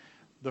 Kings,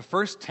 the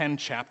first 10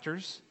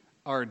 chapters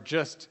are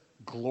just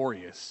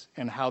glorious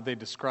in how they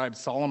describe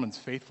Solomon's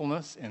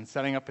faithfulness in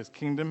setting up his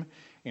kingdom,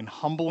 in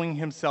humbling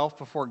himself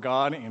before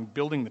God, in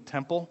building the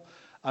temple.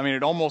 I mean,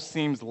 it almost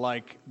seems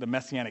like the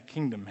Messianic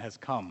kingdom has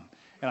come.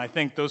 And I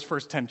think those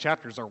first 10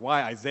 chapters are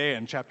why Isaiah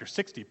in chapter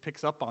 60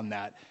 picks up on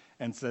that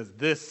and says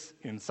this,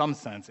 in some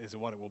sense, is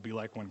what it will be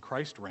like when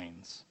Christ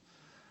reigns.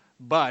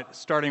 But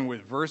starting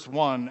with verse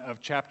 1 of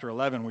chapter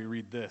 11, we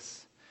read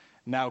this.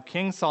 Now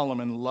King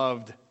Solomon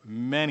loved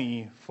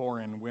many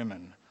foreign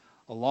women,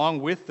 along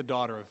with the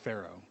daughter of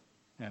Pharaoh.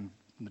 And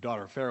the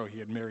daughter of Pharaoh he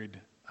had married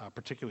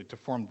particularly to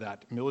form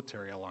that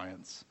military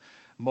alliance.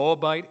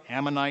 Moabite,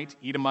 Ammonite,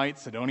 Edomite,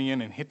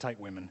 Sidonian, and Hittite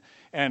women.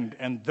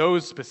 And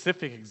those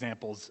specific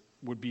examples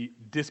would be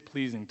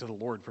displeasing to the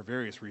Lord for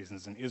various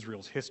reasons in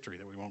Israel's history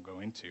that we won't go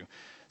into.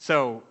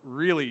 So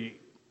really,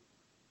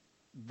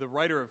 the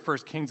writer of 1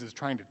 Kings is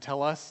trying to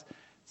tell us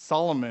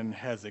Solomon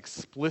has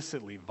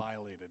explicitly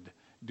violated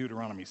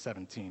Deuteronomy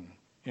 17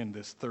 in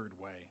this third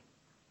way.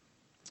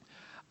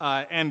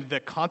 And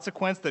the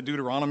consequence that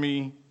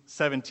Deuteronomy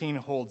 17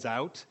 holds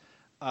out,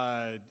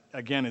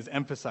 again, is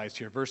emphasized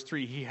here. Verse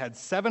 3, he had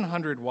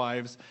 700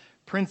 wives,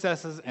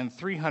 princesses, and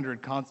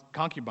 300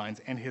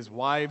 concubines, and his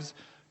wives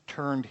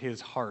turned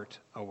his heart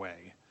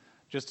away,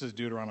 just as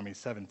Deuteronomy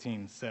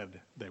 17 said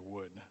they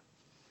would.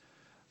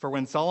 For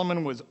when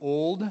Solomon was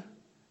old,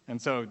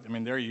 and so, I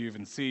mean, there you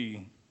even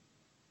see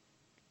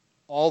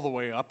all the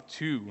way up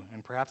to,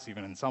 and perhaps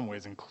even in some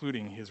ways,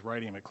 including his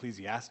writing of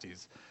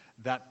Ecclesiastes,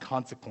 that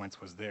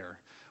consequence was there.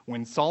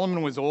 When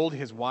Solomon was old,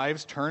 his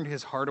wives turned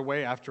his heart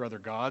away after other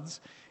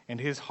gods, and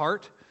his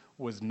heart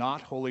was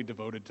not wholly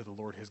devoted to the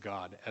Lord his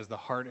God, as the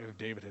heart of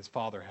David his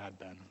father had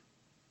been.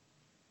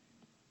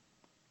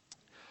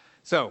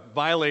 So,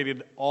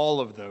 violated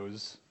all of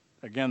those.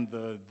 Again,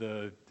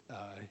 the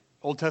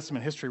Old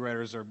Testament history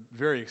writers are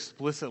very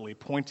explicitly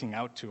pointing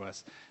out to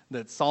us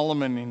that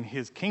Solomon in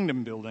his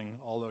kingdom building,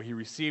 although he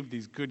received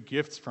these good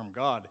gifts from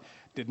God,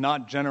 did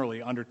not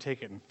generally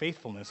undertake it in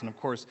faithfulness. And of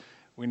course,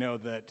 we know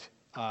that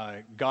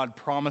God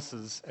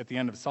promises at the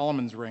end of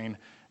Solomon's reign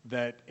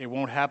that it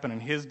won't happen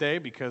in his day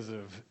because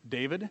of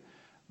David,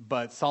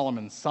 but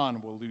Solomon's son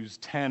will lose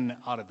 10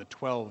 out of the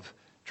 12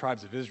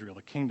 tribes of Israel.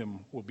 The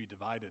kingdom will be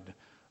divided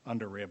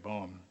under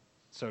Rehoboam.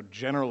 So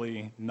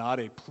generally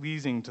not a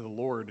pleasing to the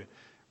Lord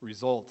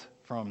result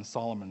from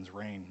Solomon's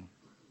reign.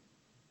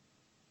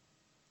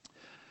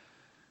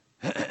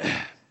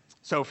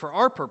 So for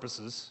our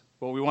purposes,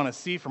 what we want to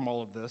see from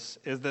all of this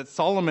is that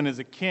Solomon is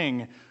a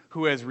king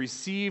who has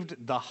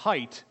received the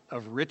height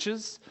of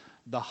riches,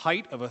 the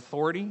height of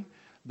authority,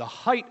 the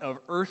height of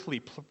earthly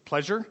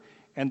pleasure,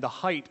 and the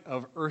height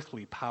of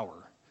earthly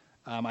power.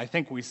 I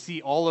think we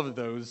see all of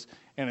those,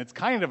 and it's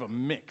kind of a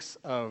mix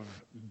of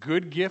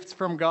good gifts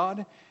from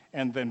God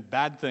and then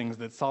bad things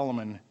that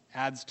Solomon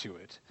adds to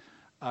it.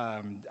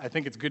 I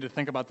think it's good to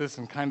think about this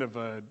in kind of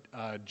a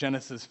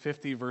Genesis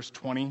 50, verse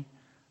 20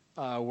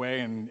 way,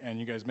 and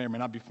you guys may or may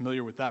not be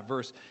familiar with that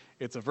verse.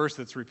 It's a verse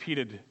that's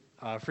repeated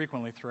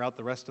frequently throughout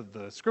the rest of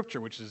the scripture,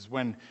 which is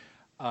when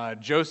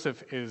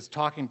Joseph is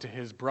talking to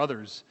his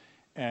brothers,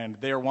 and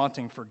they are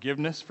wanting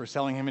forgiveness for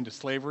selling him into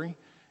slavery.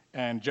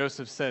 And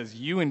Joseph says,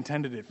 you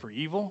intended it for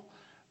evil,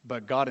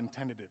 but God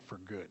intended it for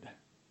good.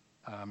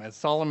 As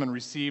Solomon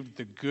received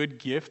the good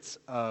gifts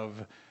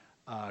of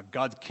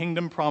God's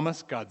kingdom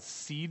promise, God's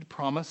seed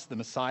promise, the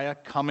Messiah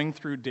coming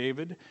through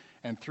David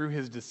and through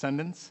his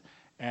descendants,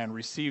 and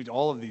received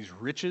all of these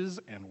riches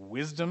and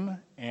wisdom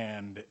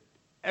and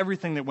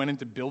everything that went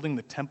into building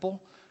the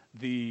temple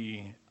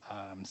the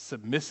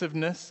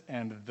submissiveness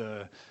and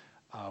the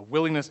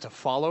willingness to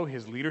follow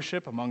his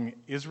leadership among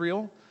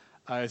Israel,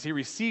 as he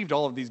received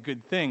all of these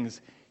good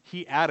things,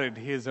 he added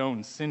his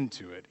own sin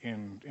to it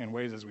in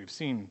ways, as we've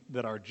seen,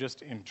 that are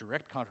just in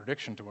direct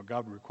contradiction to what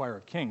God would require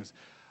of kings.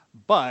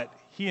 But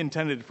he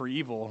intended it for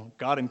evil,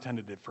 God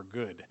intended it for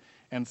good.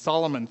 And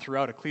Solomon,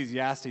 throughout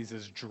Ecclesiastes,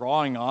 is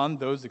drawing on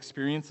those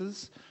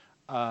experiences,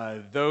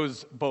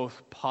 those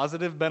both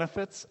positive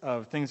benefits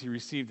of things he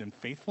received in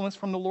faithfulness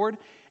from the Lord,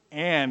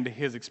 and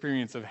his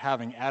experience of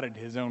having added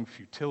his own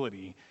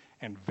futility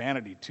and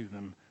vanity to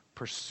them,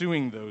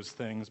 pursuing those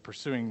things,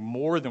 pursuing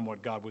more than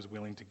what God was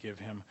willing to give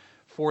him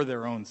for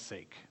their own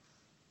sake.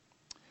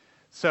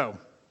 So,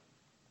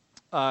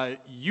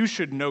 you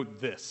should note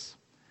this,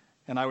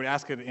 and I would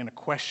ask it in a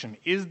question.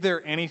 Is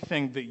there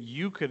anything that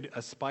you could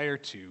aspire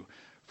to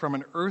from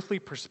an earthly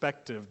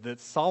perspective that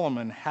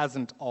Solomon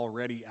hasn't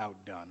already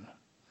outdone?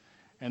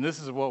 And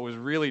this is what was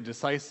really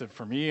decisive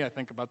for me, I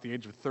think about the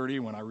age of 30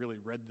 when I really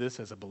read this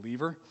as a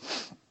believer,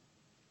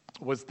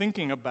 was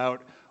thinking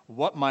about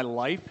what my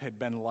life had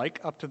been like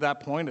up to that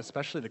point,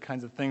 especially the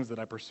kinds of things that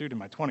I pursued in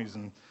my 20s.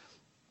 And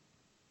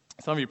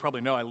some of you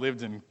probably know I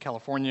lived in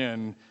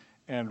California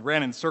and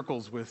ran in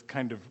circles with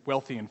kind of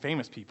wealthy and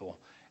famous people.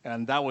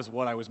 And that was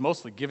what I was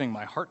mostly giving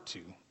my heart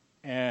to.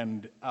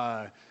 And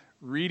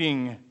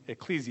reading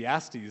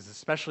Ecclesiastes,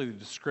 especially the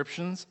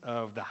descriptions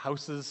of the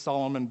houses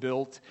Solomon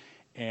built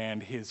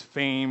and his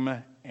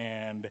fame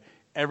and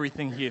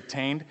everything he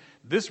attained,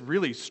 this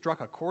really struck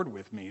a chord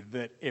with me,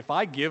 that if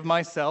I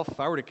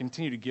were to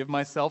continue to give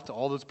myself to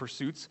all those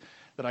pursuits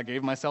that I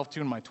gave myself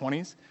to in my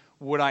 20s,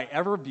 would I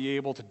ever be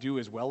able to do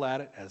as well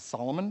at it as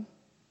Solomon?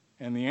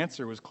 And the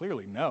answer was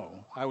clearly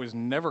no. I was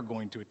never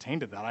going to attain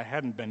to that. I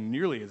hadn't been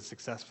nearly as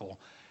successful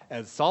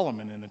as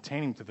Solomon in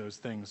attaining to those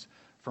things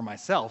for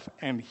myself.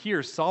 And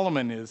here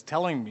Solomon is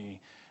telling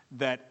me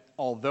that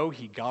although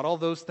he got all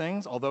those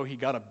things, although he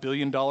got $1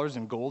 billion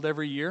in gold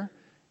every year,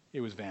 it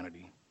was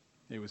vanity.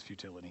 It was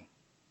futility.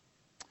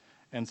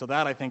 And so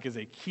that, I think, is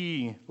a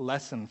key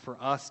lesson for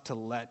us to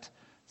let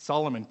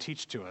Solomon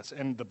teach to us.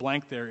 And the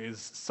blank there is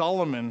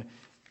Solomon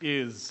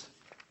is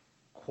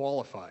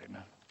qualified.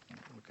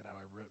 Look at how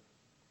I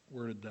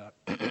worded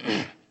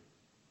that.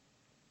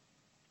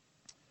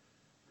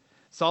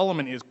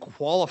 Solomon is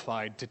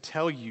qualified to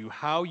tell you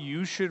how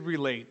you should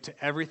relate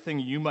to everything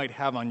you might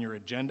have on your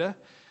agenda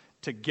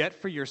to get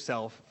for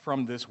yourself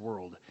from this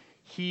world.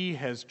 He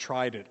has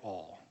tried it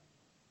all.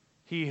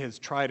 He has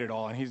tried it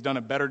all, and he's done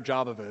a better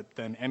job of it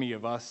than any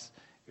of us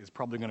is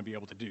probably going to be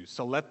able to do.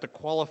 So let the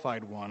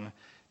qualified one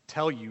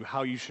tell you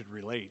how you should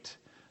relate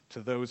to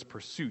those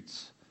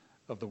pursuits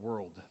of the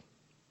world.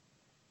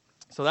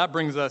 So that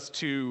brings us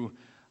to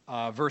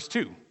verse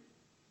 2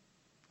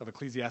 of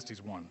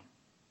Ecclesiastes 1.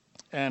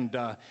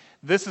 And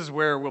this is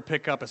where we'll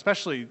pick up,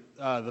 especially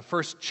the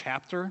first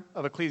chapter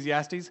of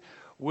Ecclesiastes,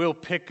 we'll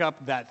pick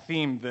up that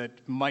theme that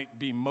might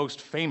be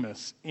most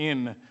famous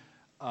in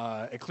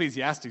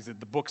Ecclesiastes, that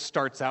the book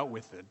starts out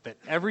with it, that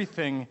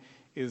everything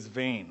is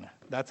vain.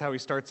 That's how he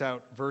starts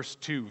out verse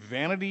 2.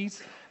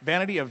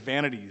 Vanity of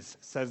vanities,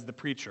 says the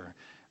preacher.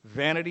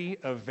 Vanity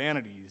of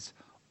vanities,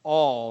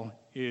 all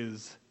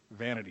is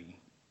vanity.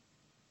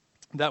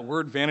 That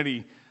word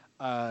vanity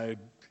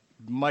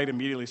might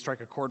immediately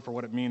strike a chord for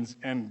what it means,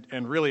 and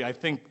really I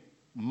think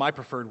my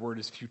preferred word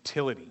is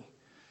futility.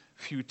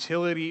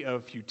 Futility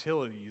of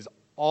futilities,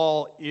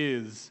 all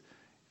is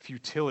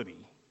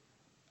futility.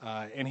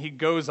 And he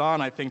goes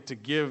on, I think, to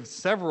give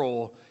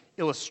several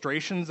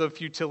illustrations of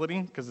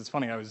futility, because it's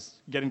funny, I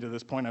was getting to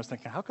this point, I was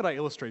thinking, how could I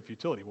illustrate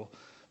futility? Well,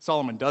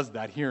 Solomon does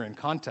that here in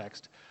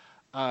context.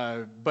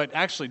 But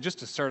actually, just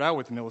to start out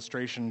with an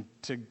illustration,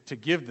 to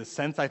give the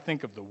sense, I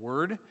think, of the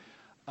word,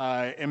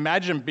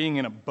 imagine being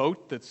in a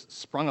boat that's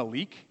sprung a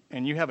leak,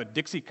 and you have a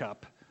Dixie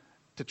cup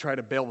to try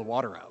to bail the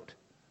water out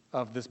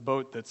of this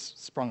boat that's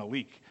sprung a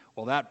leak.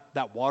 Well,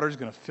 that water is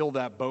going to fill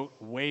that boat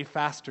way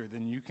faster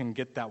than you can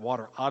get that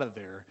water out of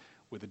there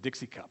with a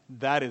Dixie cup.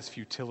 That is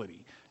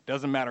futility.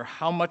 Doesn't matter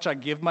how much I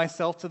give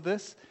myself to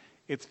this,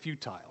 it's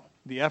futile.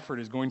 The effort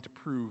is going to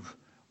prove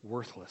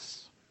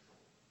worthless.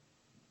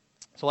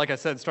 So like I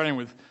said, starting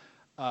with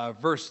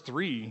verse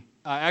 3,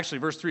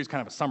 verse 3 is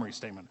kind of a summary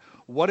statement.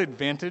 What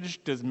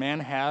advantage does man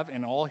have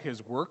in all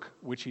his work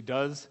which he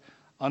does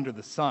under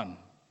the sun?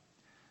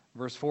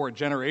 Verse 4, a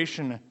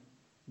generation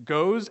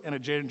goes and a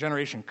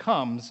generation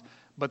comes,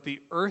 but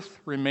the earth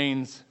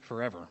remains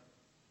forever.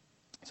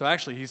 So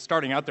actually, he's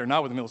starting out there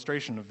not with an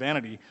illustration of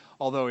vanity,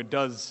 although it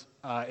does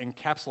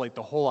encapsulate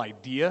the whole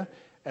idea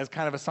as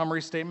kind of a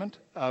summary statement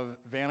of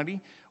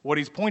vanity. What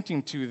he's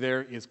pointing to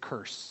there is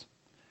curse.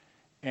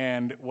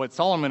 And what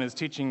Solomon is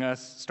teaching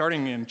us,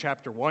 starting in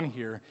chapter 1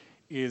 here,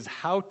 is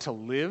how to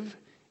live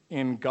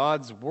in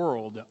God's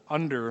world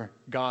under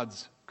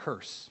God's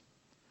curse.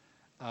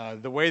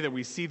 The way that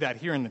we see that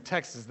here in the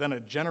text is then a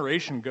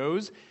generation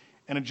goes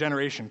and a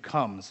generation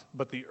comes,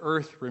 but the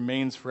earth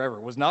remains forever.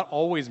 It was not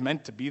always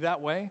meant to be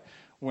that way.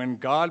 When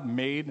God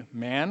made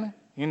man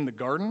in the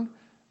garden,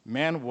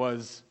 man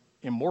was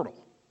immortal.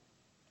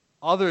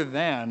 other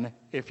than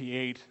if he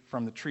ate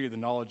from the tree of the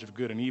knowledge of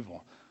good and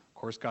evil. Of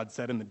course, God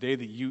said, in the day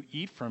that you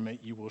eat from it,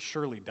 you will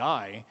surely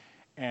die.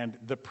 And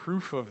the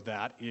proof of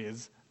that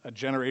is a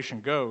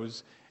generation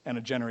goes and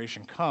a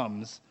generation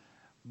comes,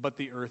 but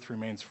the earth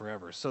remains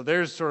forever. So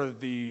there's sort of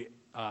the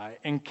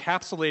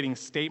encapsulating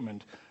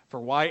statement for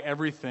why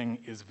everything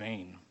is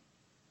vain.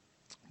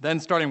 Then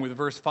starting with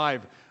verse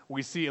 5,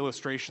 we see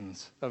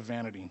illustrations of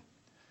vanity.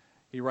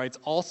 He writes,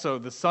 also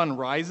the sun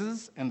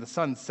rises and the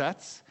sun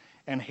sets,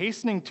 and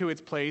hastening to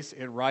its place,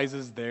 it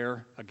rises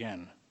there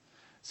again.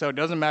 So it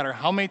doesn't matter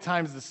how many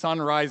times the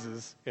sun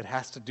rises, it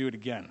has to do it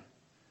again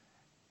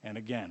and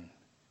again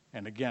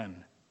and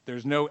again.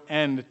 There's no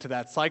end to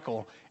that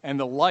cycle, and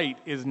the light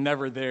is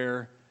never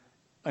there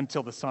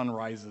until the sun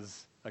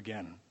rises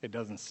again. It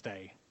doesn't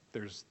stay.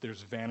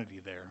 There's vanity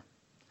there.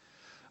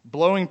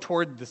 Blowing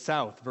toward the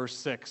south, verse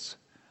 6,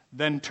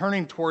 then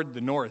turning toward the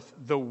north,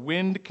 the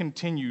wind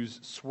continues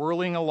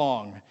swirling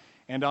along,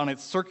 and on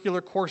its circular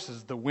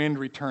courses the wind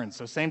returns.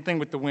 So same thing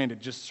with the wind, it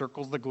just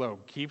circles the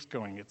globe, keeps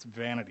going, it's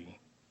vanity.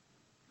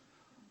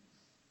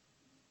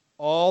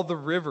 All the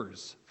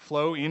rivers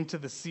flow into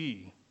the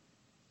sea,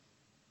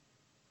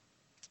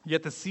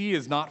 yet the sea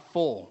is not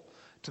full.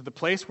 To the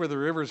place where the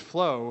rivers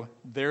flow,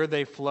 there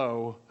they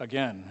flow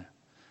again.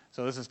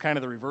 So this is kind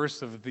of the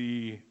reverse of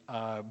the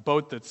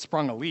boat that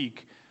sprung a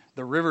leak.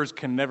 The rivers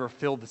can never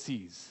fill the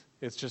seas.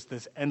 It's just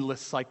this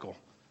endless cycle.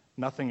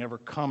 Nothing ever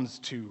comes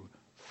to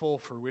full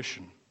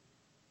fruition.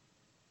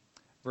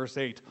 Verse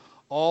 8,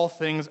 all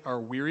things are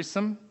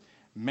wearisome.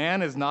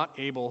 Man is not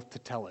able to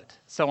tell it.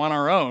 So on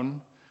our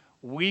own,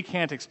 we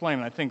can't explain.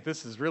 And I think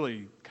this is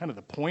really kind of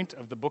the point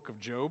of the book of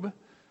Job,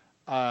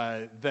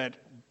 that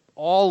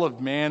all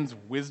of man's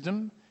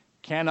wisdom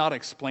cannot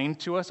explain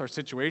to us our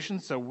situation,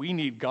 so we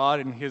need God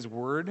and his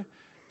word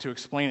to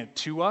explain it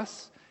to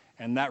us,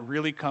 and that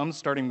really comes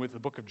starting with the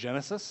book of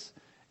Genesis,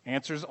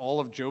 answers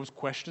all of Job's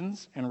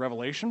questions in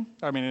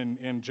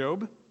in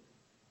Job,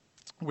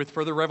 with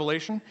further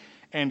revelation.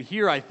 And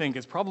here, I think,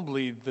 is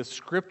probably the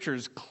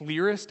scripture's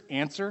clearest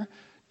answer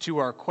to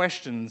our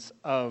questions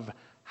of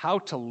how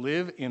to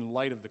live in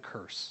light of the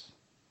curse.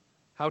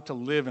 How to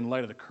live in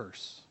light of the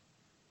curse.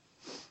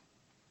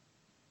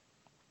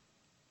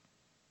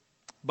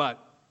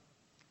 But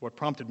what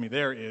prompted me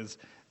there is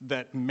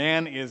that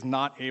man is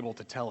not able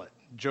to tell it.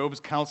 Job's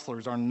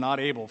counselors are not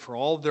able, for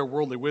all of their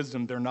worldly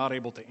wisdom, they're not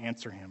able to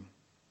answer him.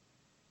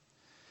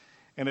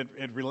 And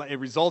it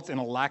results in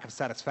a lack of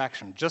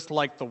satisfaction. Just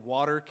like the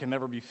water can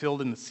never be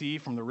filled in the sea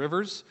from the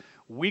rivers,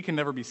 we can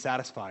never be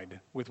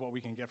satisfied with what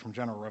we can get from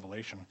general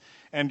revelation.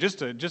 And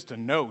just a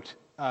note,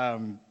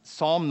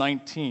 Psalm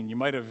 19, you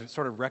might have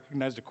sort of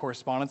recognized a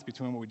correspondence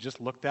between what we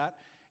just looked at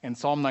and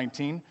Psalm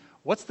 19.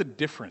 What's the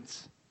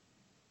difference?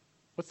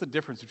 What's the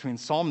difference between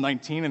Psalm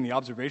 19 and the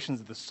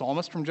observations of the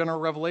psalmist from general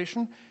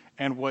revelation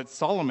and what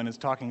Solomon is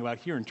talking about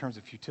here in terms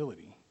of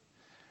futility?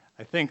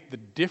 I think the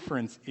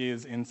difference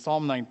is in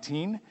Psalm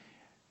 19,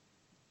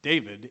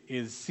 David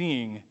is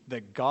seeing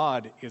that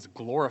God is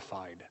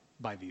glorified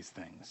by these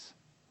things.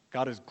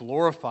 God is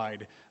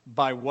glorified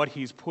by what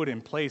he's put in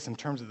place in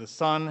terms of the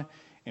sun,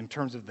 in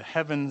terms of the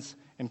heavens,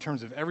 in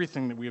terms of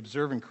everything that we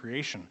observe in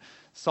creation.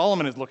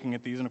 Solomon is looking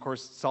at these, and of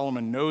course,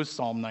 Solomon knows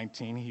Psalm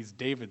 19. He's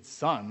David's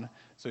son,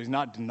 so he's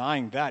not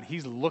denying that.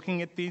 He's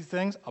looking at these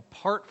things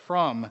apart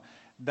from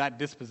that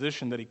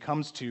disposition that he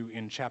comes to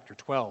in chapter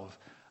 12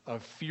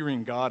 of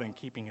fearing God and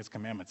keeping his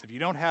commandments. If you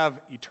don't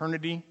have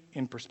eternity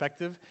in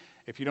perspective,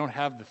 if you don't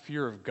have the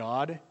fear of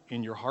God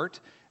in your heart,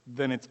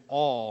 then it's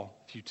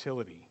all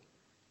futility.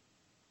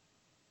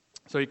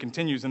 So he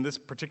continues, in this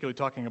particularly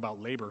talking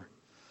about labor.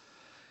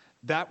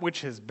 That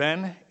which has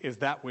been is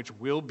that which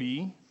will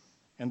be,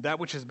 and that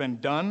which has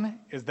been done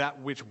is that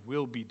which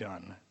will be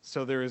done.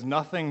 So there is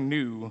nothing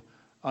new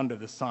under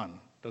the sun.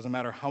 Doesn't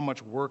matter how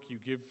much work you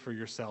give for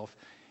yourself,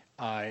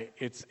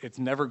 it's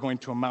never going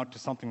to amount to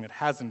something that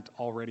hasn't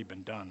already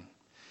been done.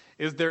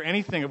 Is there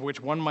anything of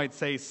which one might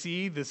say,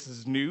 see, this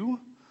is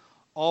new?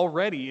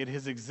 Already it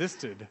has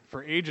existed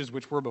for ages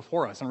which were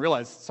before us. And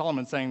realize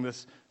Solomon's saying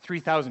this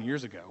 3,000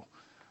 years ago,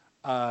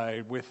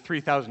 with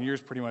 3,000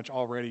 years pretty much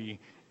already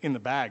in the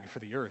bag for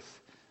the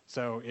earth.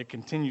 So it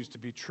continues to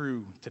be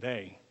true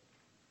today.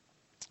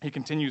 He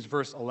continues,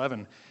 verse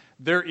 11,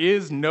 there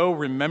is no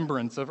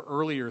remembrance of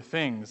earlier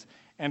things,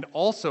 and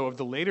also of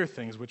the later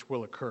things which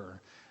will occur.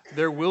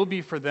 There will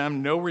be for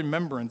them no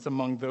remembrance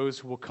among those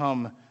who will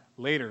come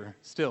later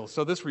still.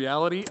 So this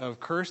reality of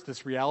curse,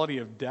 this reality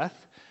of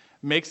death,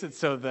 makes it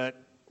so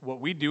that what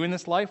we do in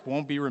this life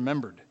won't be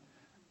remembered.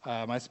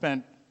 I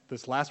spent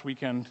this last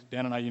weekend,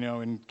 Dan and I,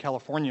 in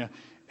California,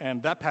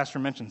 and that pastor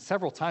mentioned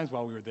several times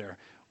while we were there,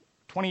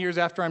 20 years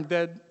after I'm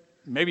dead,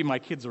 maybe my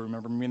kids will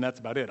remember me, and that's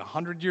about it.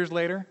 100 years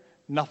later,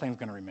 nothing's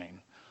going to remain.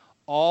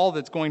 All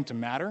that's going to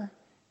matter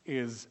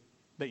is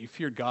that you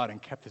feared God and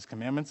kept his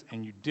commandments,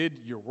 and you did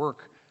your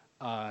work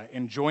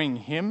enjoying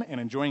him and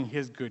enjoying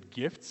his good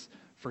gifts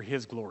for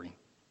his glory.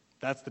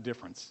 That's the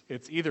difference.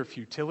 It's either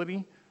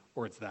futility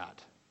or it's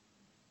that.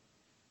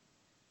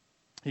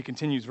 He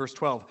continues, verse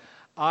 12,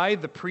 I,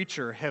 the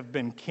preacher, have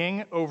been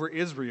king over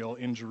Israel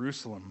in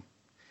Jerusalem,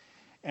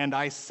 and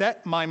I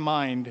set my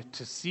mind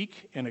to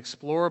seek and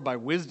explore by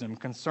wisdom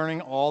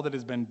concerning all that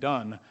has been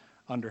done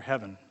under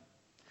heaven.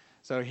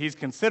 So he's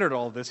considered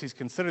all this. He's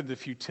considered the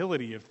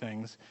futility of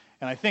things.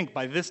 And I think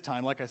by this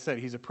time, like I said,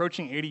 he's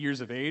approaching 80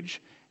 years of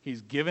age.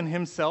 He's given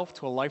himself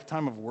to a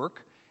lifetime of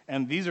work.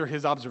 And these are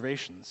his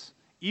observations,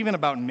 even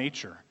about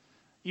nature,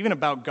 even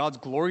about God's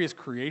glorious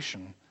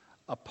creation.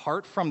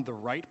 Apart from the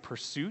right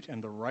pursuit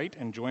and the right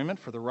enjoyment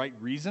for the right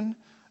reason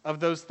of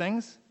those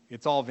things,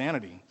 it's all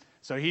vanity.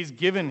 So he's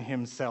given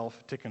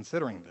himself to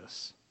considering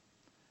this,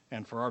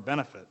 and for our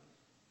benefit.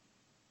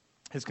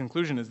 His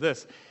conclusion is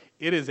this: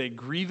 it is a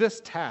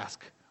grievous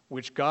task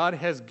which God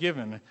has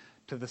given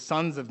to the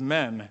sons of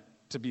men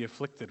to be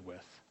afflicted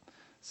with.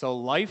 So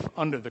life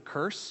under the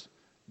curse,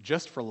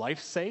 just for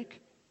life's sake,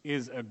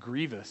 is a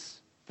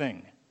grievous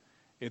thing.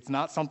 It's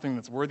not something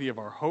that's worthy of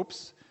our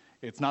hopes.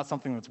 It's not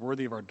something that's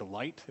worthy of our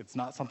delight. It's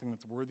not something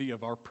that's worthy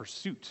of our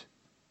pursuit.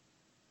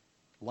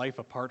 Life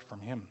apart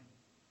from him.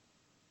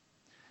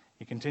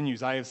 He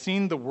continues, I have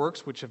seen the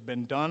works which have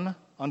been done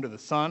under the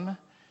sun,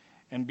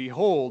 and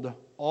behold,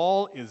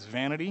 all is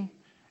vanity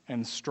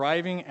and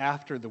striving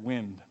after the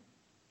wind.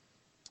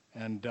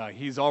 And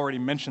he's already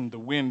mentioned the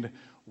wind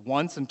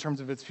once in terms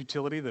of its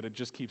futility, that it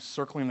just keeps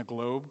circling the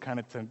globe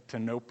kind of to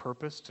no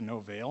purpose, to no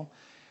avail.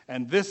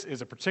 And this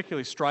is a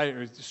particularly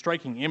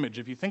striking image.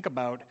 If you think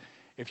about,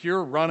 if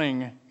you're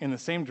running in the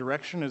same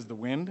direction as the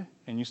wind,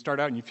 and you start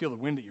out and you feel the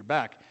wind at your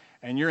back,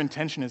 and your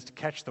intention is to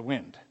catch the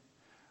wind.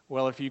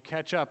 Well, if you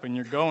catch up and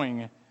you're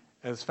going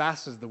as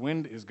fast as the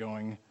wind is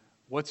going,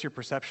 what's your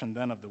perception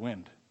then of the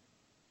wind?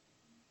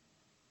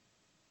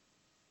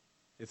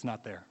 It's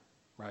not there,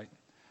 right?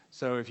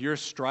 So if you're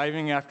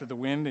striving after the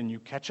wind and you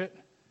catch it,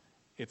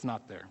 it's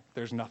not there.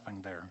 There's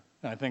nothing there.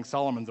 And I think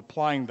Solomon's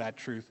applying that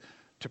truth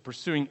to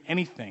pursuing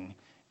anything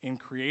in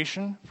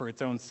creation for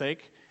its own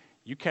sake.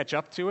 You catch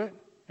up to it,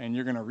 and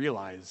you're going to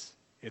realize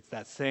it's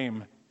that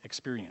same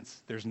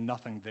experience. There's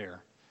nothing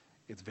there.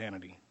 It's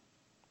vanity.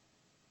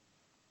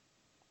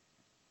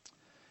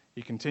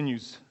 He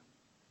continues,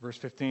 verse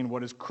 15,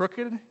 what is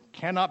crooked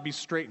cannot be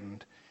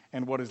straightened,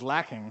 and what is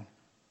lacking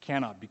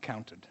cannot be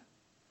counted.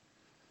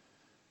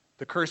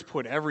 The curse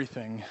put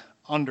everything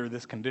under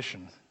this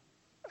condition.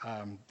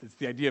 It's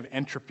the idea of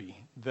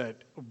entropy,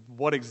 that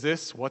what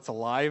exists, what's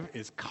alive,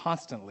 is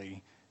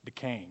constantly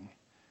decaying.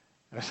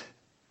 I was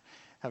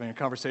having a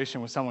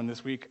conversation with someone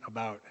this week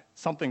about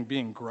something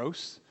being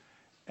gross,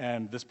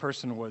 and this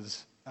person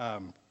was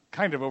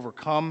kind of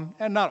overcome,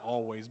 and not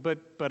always, but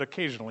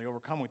occasionally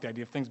overcome with the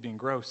idea of things being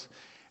gross.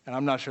 And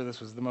I'm not sure this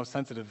was the most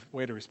sensitive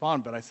way to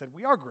respond, but I said,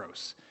 we are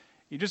gross.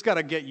 You just got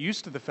to get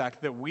used to the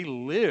fact that we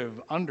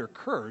live under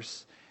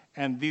curse,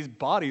 and these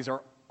bodies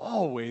are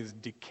always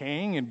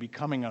decaying and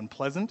becoming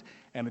unpleasant,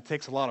 and it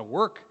takes a lot of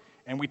work,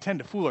 and we tend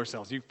to fool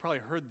ourselves. You've probably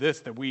heard this,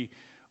 that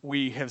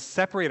we have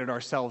separated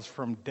ourselves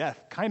from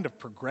death kind of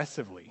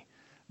progressively.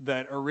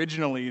 That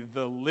originally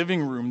the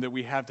living room that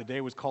we have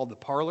today was called the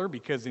parlor,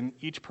 because in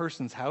each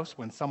person's house,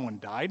 when someone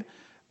died,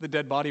 the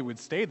dead body would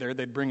stay there.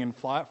 They'd bring in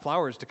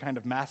flowers to kind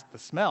of mask the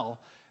smell,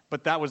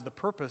 but that was the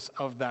purpose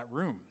of that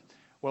room.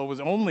 Well, it was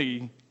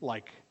only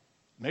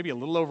maybe a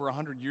little over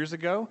 100 years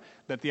ago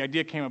that the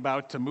idea came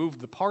about to move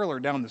the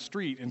parlor down the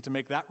street and to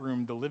make that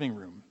room the living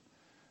room.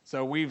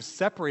 So we've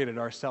separated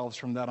ourselves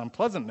from that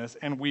unpleasantness,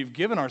 and we've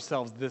given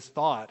ourselves this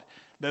thought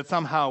that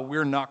somehow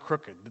we're not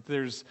crooked, that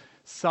there's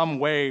some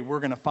way we're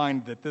going to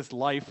find that this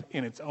life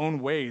in its own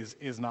ways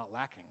is not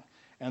lacking.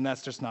 And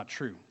that's just not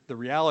true. The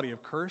reality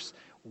of curse,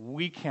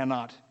 we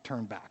cannot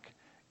turn back.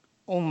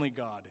 Only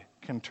God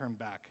can turn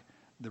back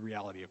the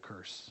reality of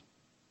curse.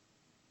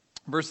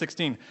 Verse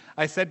 16,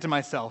 I said to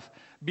myself,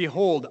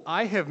 behold,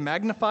 I have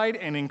magnified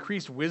and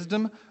increased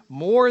wisdom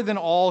more than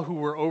all who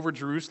were over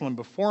Jerusalem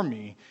before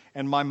me,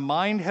 and my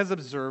mind has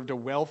observed a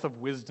wealth of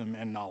wisdom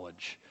and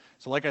knowledge.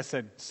 So like I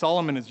said,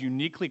 Solomon is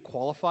uniquely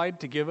qualified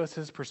to give us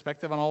his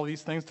perspective on all of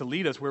these things, to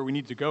lead us where we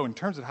need to go in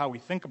terms of how we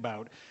think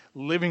about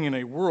living in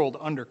a world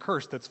under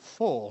curse that's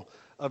full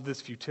of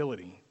this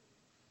futility.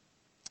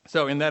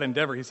 So in that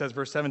endeavor, he says,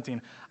 verse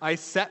 17, I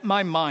set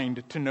my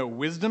mind to know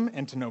wisdom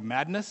and to know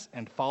madness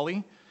and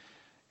folly.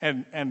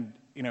 And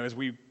you know, as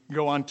we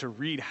go on to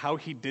read how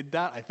he did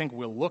that, I think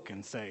we'll look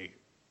and say,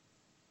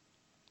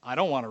 I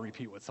don't want to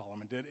repeat what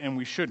Solomon did, and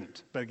we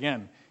shouldn't. But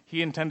again,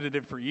 he intended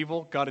it for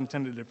evil. God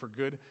intended it for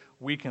good.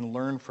 We can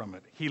learn from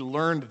it. He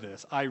learned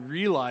this. I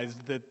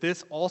realized that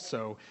this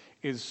also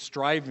is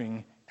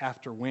striving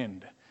after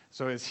wind.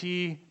 So as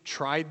he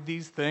tried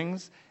these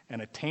things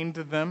and attained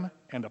to them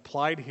and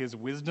applied his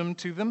wisdom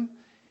to them,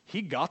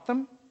 he got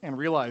them and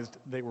realized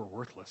they were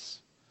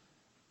worthless.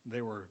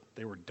 They were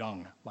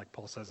dung, like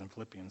Paul says in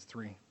Philippians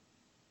 3.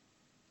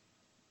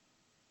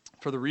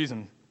 For the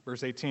reason,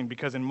 verse 18,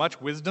 because in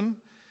much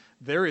wisdom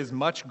there is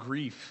much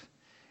grief,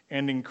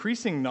 and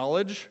increasing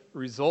knowledge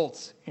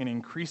results in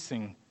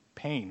increasing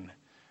pain.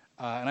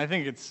 And I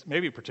think it's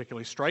maybe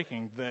particularly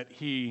striking that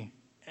he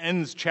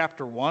ends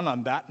chapter 1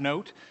 on that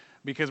note,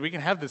 because we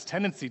can have this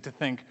tendency to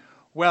think,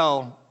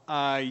 Well,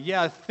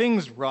 yeah,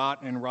 things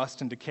rot and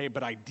rust and decay,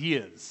 but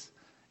ideas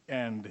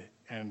and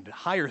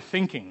higher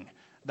thinking,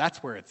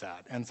 that's where it's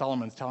at. And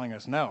Solomon's telling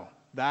us, no,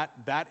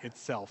 that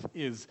itself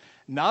is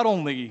not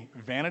only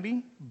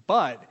vanity,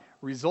 but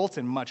results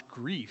in much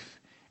grief.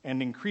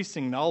 And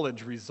increasing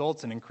knowledge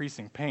results in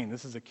increasing pain.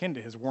 This is akin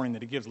to his warning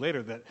that he gives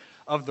later that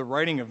of the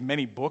writing of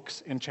many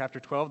books in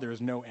chapter 12, there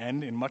is no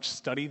end. In much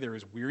study, there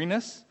is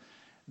weariness.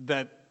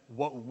 That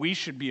what we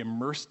should be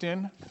immersed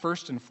in,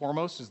 first and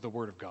foremost, is the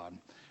Word of God.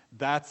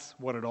 That's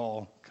what it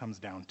all comes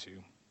down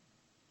to.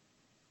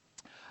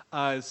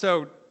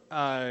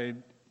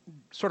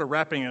 Sort of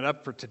wrapping it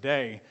up for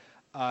today,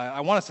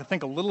 I want us to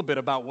think a little bit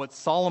about what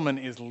Solomon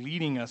is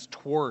leading us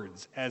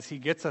towards as he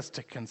gets us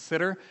to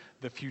consider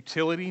the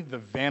futility, the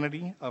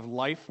vanity of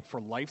life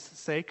for life's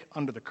sake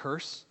under the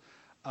curse.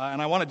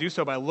 And I want to do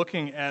so by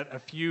looking at a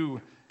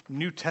few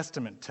New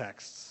Testament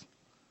texts.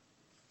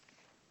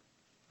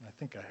 I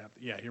think I have,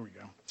 here we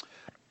go.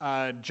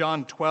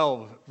 John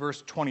 12,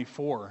 verse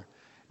 24.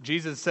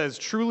 Jesus says,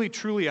 "Truly,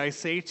 truly, I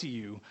say to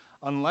you,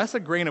 unless a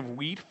grain of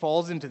wheat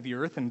falls into the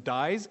earth and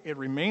dies, it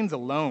remains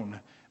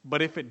alone.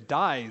 But if it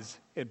dies,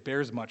 it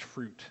bears much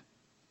fruit."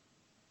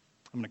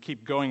 I'm going to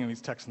keep going in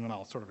these texts, and then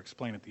I'll sort of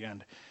explain at the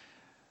end.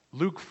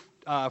 Luke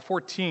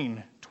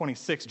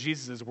 14:26,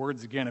 Jesus'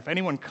 words again. "If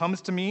anyone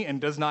comes to me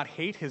and does not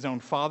hate his own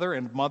father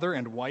and mother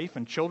and wife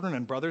and children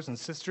and brothers and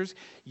sisters,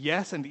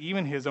 yes, and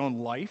even his own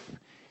life,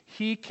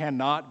 he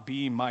cannot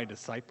be my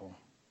disciple."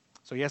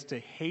 So he has to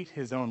hate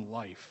his own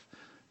life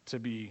to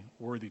be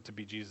worthy to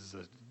be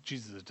Jesus'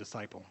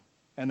 disciple.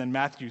 And then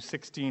Matthew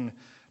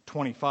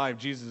 16:25,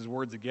 Jesus'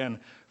 words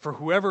again. "For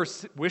whoever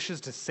wishes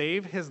to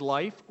save his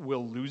life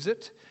will lose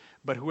it,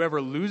 but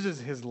whoever loses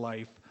his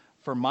life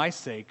for my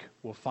sake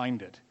will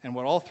find it." And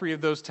what all three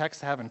of those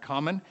texts have in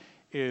common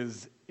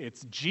is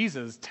it's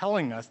Jesus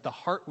telling us the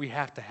heart we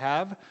have to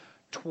have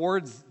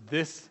towards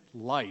this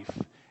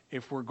life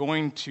if we're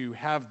going to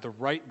have the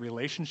right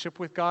relationship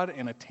with God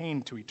and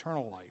attain to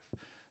eternal life.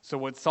 So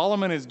what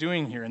Solomon is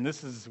doing here, and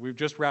we've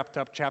just wrapped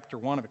up chapter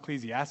 1 of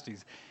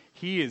Ecclesiastes,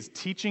 he is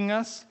teaching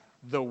us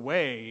the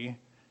way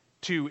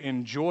to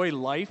enjoy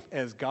life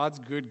as God's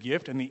good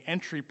gift, and the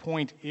entry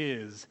point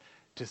is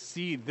to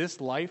see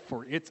this life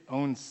for its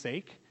own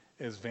sake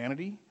as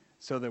vanity,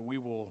 so that we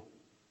will,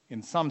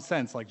 in some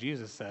sense, like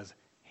Jesus says,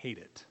 hate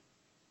it.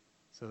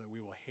 So that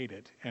we will hate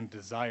it and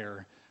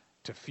desire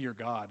to fear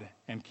God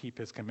and keep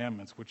his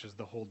commandments, which is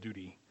the whole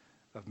duty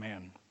of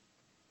man.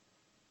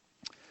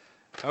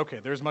 Okay,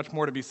 there's much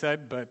more to be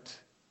said, but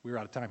we're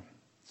out of time.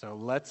 So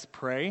let's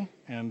pray,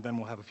 and then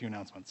we'll have a few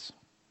announcements.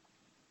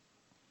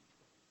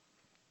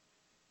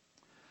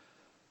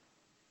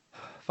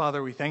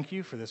 Father, we thank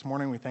you for this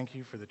morning. We thank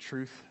you for the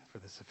truth, for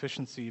the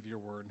sufficiency of your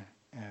word.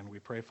 And we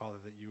pray, Father,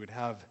 that you would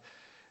have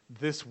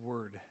this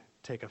word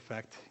take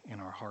effect in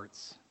our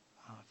hearts.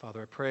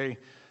 Father, I pray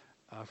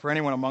for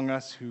anyone among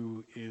us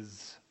who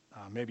is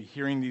maybe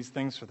hearing these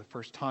things for the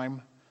first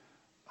time,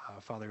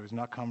 Father, who has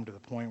not come to the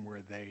point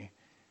where they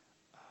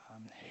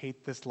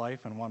hate this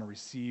life and want to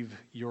receive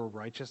your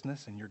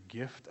righteousness and your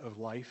gift of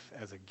life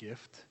as a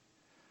gift.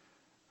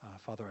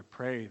 Father, I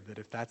pray that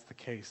if that's the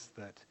case,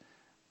 that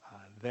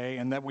they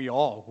and that we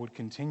all would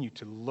continue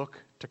to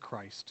look to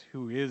Christ,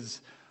 who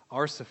is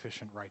our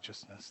sufficient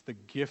righteousness, the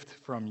gift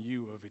from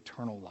you of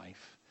eternal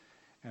life,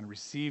 and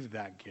receive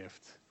that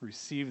gift,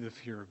 receive the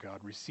fear of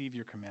God, receive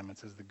your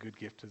commandments as the good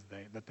gift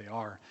that they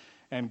are,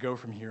 and go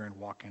from here and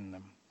walk in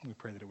them. We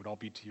pray that it would all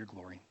be to your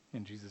glory.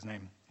 In Jesus'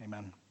 name,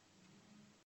 amen.